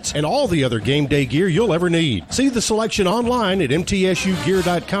 t-shirts, hats, and all the other game day gear you'll ever need. See the selection online at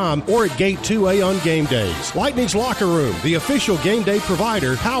mtsugear.com or at Gate 2A on game days. Lightning's Locker Room, the official game day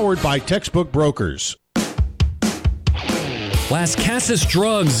provider, powered by Textbook Brokers. Las Casas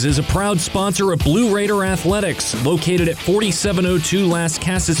Drugs is a proud sponsor of Blue Raider Athletics, located at 4702 Las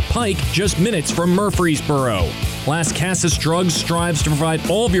Casas Pike, just minutes from Murfreesboro. Las Casas Drugs strives to provide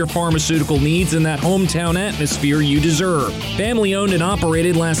all of your pharmaceutical needs in that hometown atmosphere you deserve. Family-owned and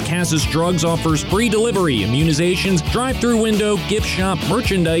operated, Las Casas Drugs offers free delivery, immunizations, drive-through window, gift shop,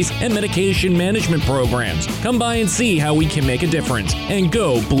 merchandise, and medication management programs. Come by and see how we can make a difference. And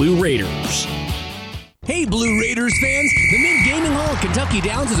go Blue Raiders. Hey, Blue Raiders fans! The Mint Gaming Hall at Kentucky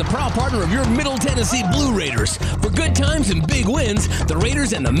Downs is a proud partner of your Middle Tennessee Blue Raiders. For good times and big wins, the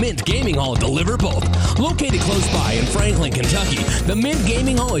Raiders and the Mint Gaming Hall deliver both. Located close by in Franklin, Kentucky, the Mint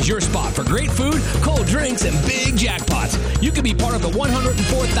Gaming Hall is your spot for great food, cold drinks, and big jackpots. You can be part of the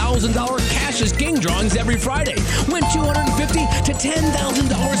 $104,000 Cash is King drawings every Friday. Win $250,000 to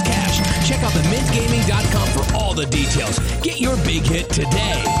 $10,000 cash. Check out themintgaming.com for all the details. Get your big hit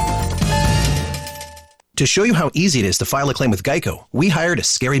today. To show you how easy it is to file a claim with Geico, we hired a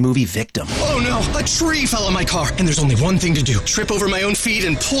scary movie victim. Oh no, a tree fell on my car, and there's only one thing to do. Trip over my own feet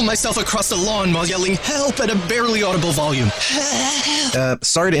and pull myself across the lawn while yelling help at a barely audible volume.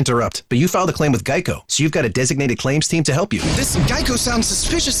 Sorry to interrupt, but you filed a claim with Geico, so you've got a designated claims team to help you. This Geico sounds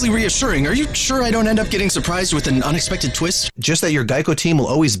suspiciously reassuring. Are you sure I don't end up getting surprised with an unexpected twist? Just that your Geico team will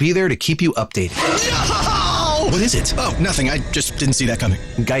always be there to keep you updated. No! What is it? Oh, nothing. I just didn't see that coming.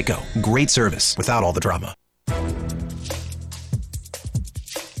 Geico. Great service without all the drama.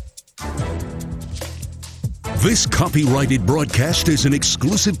 This copyrighted broadcast is an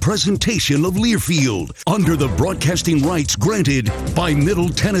exclusive presentation of Learfield under the broadcasting rights granted by Middle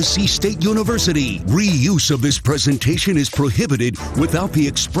Tennessee State University. Reuse of this presentation is prohibited without the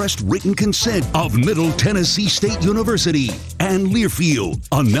expressed written consent of Middle Tennessee State University and Learfield.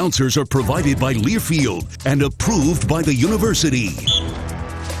 Announcers are provided by Learfield and approved by the university.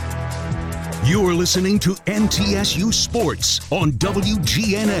 You're listening to MTSU Sports on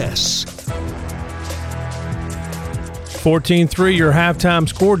WGNS. 14-3, your halftime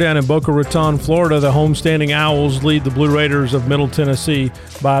score down in Boca Raton, Florida. The homestanding Owls lead the Blue Raiders of Middle Tennessee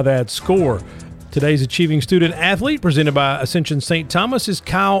by that score. Today's Achieving Student Athlete, presented by Ascension St. Thomas, is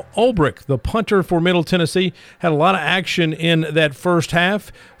Kyle Ulbrich. The punter for Middle Tennessee had a lot of action in that first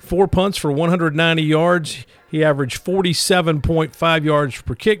half. 4 punts for 190 yards. He averaged 47.5 yards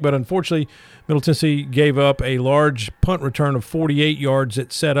per kick, but unfortunately, Middle Tennessee gave up a large punt return of 48 yards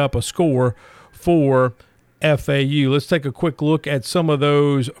that set up a score for FAU. Let's take a quick look at some of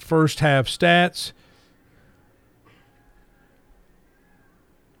those first half stats.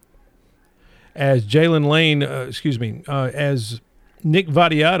 As Jalen Lane, as Nick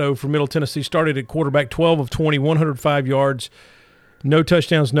Vadiato from Middle Tennessee started at quarterback, 12 of 20, 105 yards, no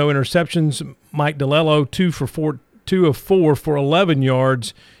touchdowns, no interceptions. Mike DeLello, 2 of 4 for 11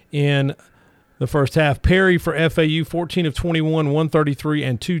 yards in the first half. Perry for FAU, 14 of 21, 133,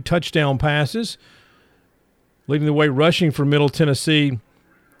 and 2 touchdown passes. Leading the way rushing for Middle Tennessee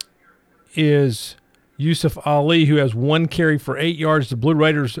is Yusuf Ali, who has 1 carry for 8 yards. The Blue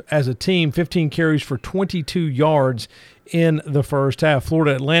Raiders, as a team, 15 carries for 22 yards in the first half.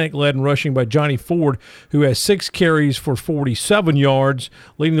 Florida Atlantic led in rushing by Johnny Ford, who has 6 carries for 47 yards.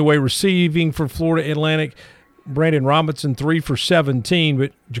 Leading the way receiving for Florida Atlantic, Brandon Robinson, 3 for 17.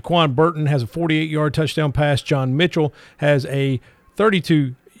 But Jaquan Burton has a 48-yard touchdown pass. John Mitchell has a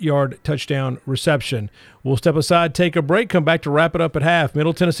 32-yard touchdown reception. We'll step aside, take a break, come back to wrap it up at half.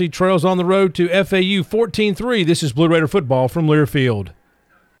 Middle Tennessee trails on the road to FAU 14-3. This is Blue Raider football from Learfield.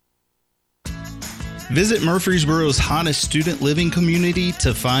 Visit Murfreesboro's hottest student living community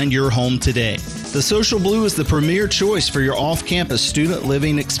to find your home today. The Social Blue is the premier choice for your off-campus student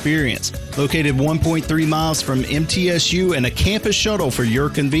living experience. Located 1.3 miles from MTSU and a campus shuttle for your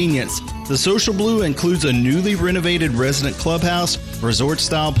convenience. The Social Blue includes a newly renovated resident clubhouse,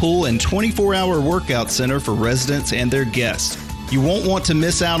 resort-style pool, and 24-hour workout center for residents and their guests. You won't want to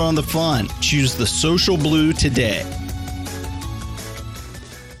miss out on the fun. Choose the Social Blue today.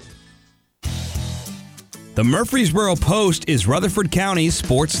 The Murfreesboro Post is Rutherford County's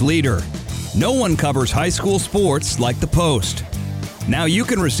sports leader. No one covers high school sports like the Post. Now you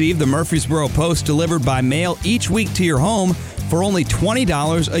can receive the Murfreesboro Post delivered by mail each week to your home for only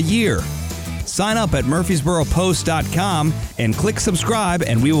 $20 a year. Sign up at murfreesboropost.com and click subscribe,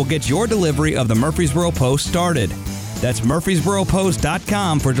 and we will get your delivery of the Murfreesboro Post started. That's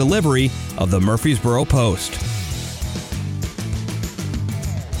murfreesboropost.com for delivery of the Murfreesboro Post.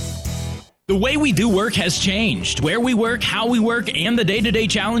 The way we do work has changed. Where we work, how we work, and the day-to-day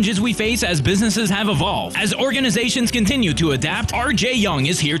challenges we face as businesses have evolved. As organizations continue to adapt, RJ Young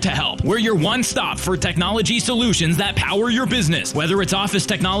is here to help. We're your one-stop for technology solutions that power your business. Whether it's office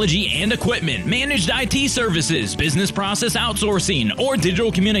technology and equipment, managed IT services, business process outsourcing, or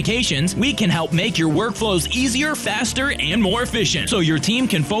digital communications, we can help make your workflows easier, faster, and more efficient so your team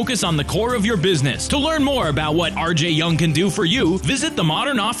can focus on the core of your business. To learn more about what RJ Young can do for you, visit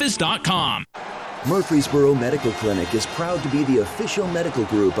themodernoffice.com. Murfreesboro Medical Clinic is proud to be the official medical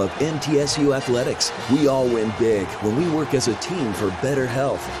group of MTSU Athletics. We all win big when we work as a team for better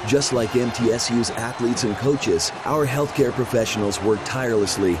health. Just like MTSU's athletes and coaches, our healthcare professionals work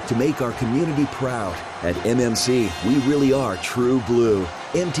tirelessly to make our community proud. At MMC, we really are true blue.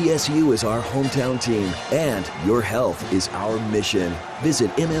 MTSU is our hometown team, and your health is our mission. Visit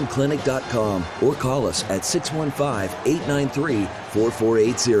mmclinic.com or call us at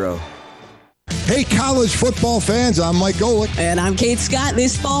 615-893-4480. Hey, college football fans, I'm Mike Golick. And I'm Kate Scott.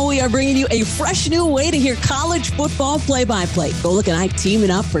 This fall, we are bringing you a fresh new way to hear college football play-by-play. Golick and I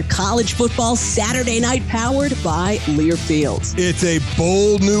teaming up for college football Saturday night, powered by Learfield. It's a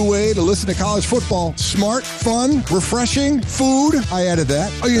bold new way to listen to college football. Smart, fun, refreshing, food. I added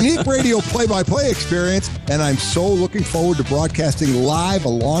that. A unique radio play-by-play experience, and I'm so looking forward to broadcasting live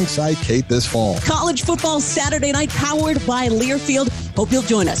alongside Kate this fall. College football Saturday night, powered by Learfield. Hope you'll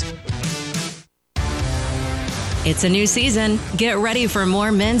join us. It's a new season. Get ready for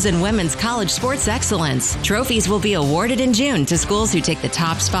more men's and women's college sports excellence. Trophies will be awarded in June to schools who take the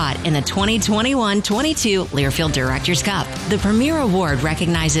top spot in the 2021-22 Learfield Directors Cup. The premier award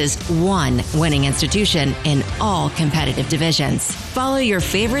recognizes one winning institution in all competitive divisions. Follow your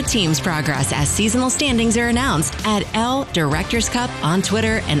favorite team's progress as seasonal standings are announced at L Directors Cup on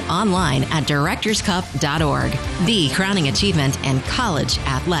Twitter and online at directorscup.org. The crowning achievement in college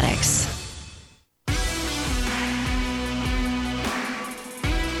athletics.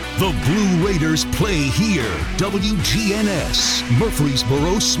 The Blue Raiders play here. WGNS,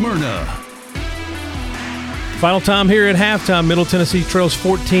 Murfreesboro, Smyrna. Final time here at halftime. Middle Tennessee trails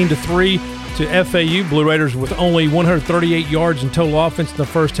 14-3 to FAU. Blue Raiders with only 138 yards in total offense in the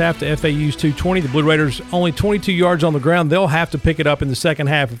first half to FAU's 220. The Blue Raiders only 22 yards on the ground. They'll have to pick it up in the second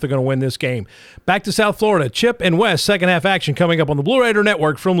half if they're going to win this game. Back to South Florida. Chip and West second half action coming up on the Blue Raider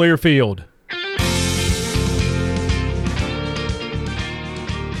Network from Learfield.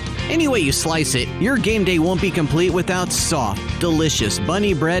 Any way you slice it, your game day won't be complete without soft, delicious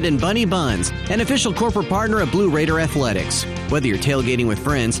Bunny bread and Bunny buns, an official corporate partner of Blue Raider Athletics. Whether you're tailgating with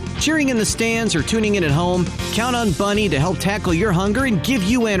friends, cheering in the stands, or tuning in at home, count on Bunny to help tackle your hunger and give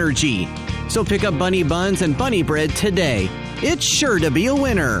you energy. So pick up Bunny buns and Bunny bread today. It's sure to be a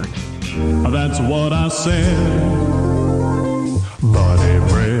winner. That's what I said. Bunny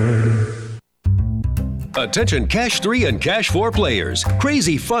bread. Attention Cash 3 and Cash 4 players.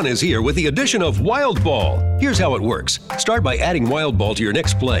 Crazy fun is here with the addition of Wild Ball. Here's how it works. Start by adding Wild Ball to your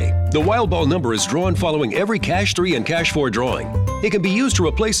next play. The Wild Ball number is drawn following every Cash 3 and Cash 4 drawing. It can be used to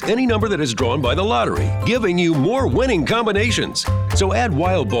replace any number that is drawn by the lottery, giving you more winning combinations. So add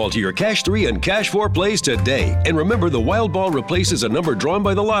Wild Ball to your Cash 3 and Cash 4 plays today. And remember, the Wild Ball replaces a number drawn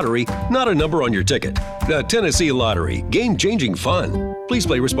by the lottery, not a number on your ticket. The Tennessee Lottery. Game-changing fun. Please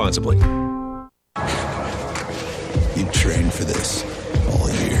play responsibly. You trained for this all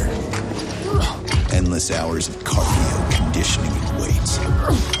year. Endless hours of cardio, conditioning, and weights.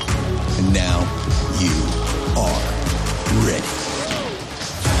 And now you are ready.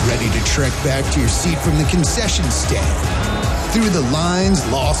 Ready to trek back to your seat from the concession stand. Through the lines,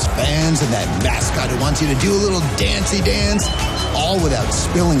 lost fans, and that mascot who wants you to do a little dancey dance, all without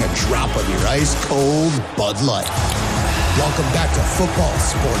spilling a drop of your ice-cold Bud Light. Welcome back to football,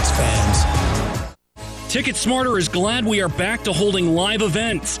 sports fans. TicketSmarter is glad we are back to holding live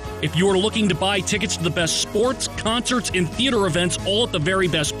events. If you are looking to buy tickets to the best sports, concerts, and theater events all at the very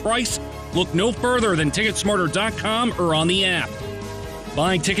best price, look no further than TicketSmarter.com or on the app.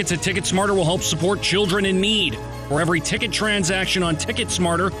 Buying tickets at TicketSmarter will help support children in need. For every ticket transaction on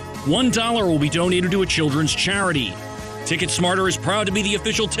TicketSmarter, $1 will be donated to a children's charity. TicketSmarter is proud to be the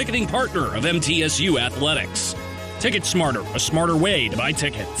official ticketing partner of MTSU Athletics. TicketSmarter, a smarter way to buy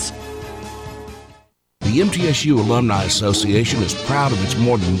tickets. The MTSU Alumni Association is proud of its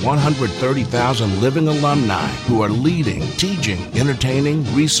more than 130,000 living alumni who are leading, teaching, entertaining,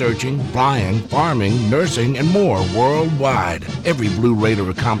 researching, flying, farming, nursing, and more worldwide. Every Blue Raider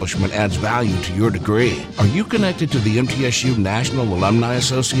accomplishment adds value to your degree. Are you connected to the MTSU National Alumni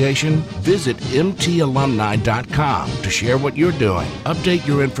Association? Visit mtalumni.com to share what you're doing, update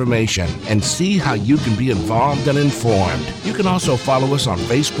your information, and see how you can be involved and informed. You can also follow us on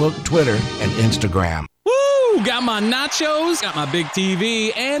Facebook, Twitter, and Instagram. Woo! Got my nachos, got my big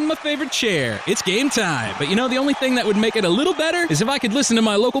TV, and my favorite chair. It's game time. But you know, the only thing that would make it a little better is if I could listen to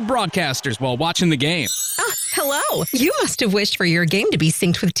my local broadcasters while watching the game. Hello. You must have wished for your game to be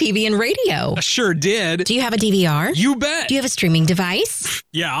synced with TV and radio. Sure did. Do you have a DVR? You bet. Do you have a streaming device?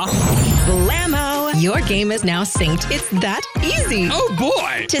 Yeah. Blammo! Your game is now synced. It's that easy. Oh,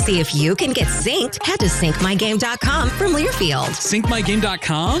 boy. To see if you can get synced, head to syncmygame.com from Learfield.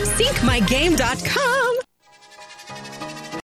 Syncmygame.com? Syncmygame.com.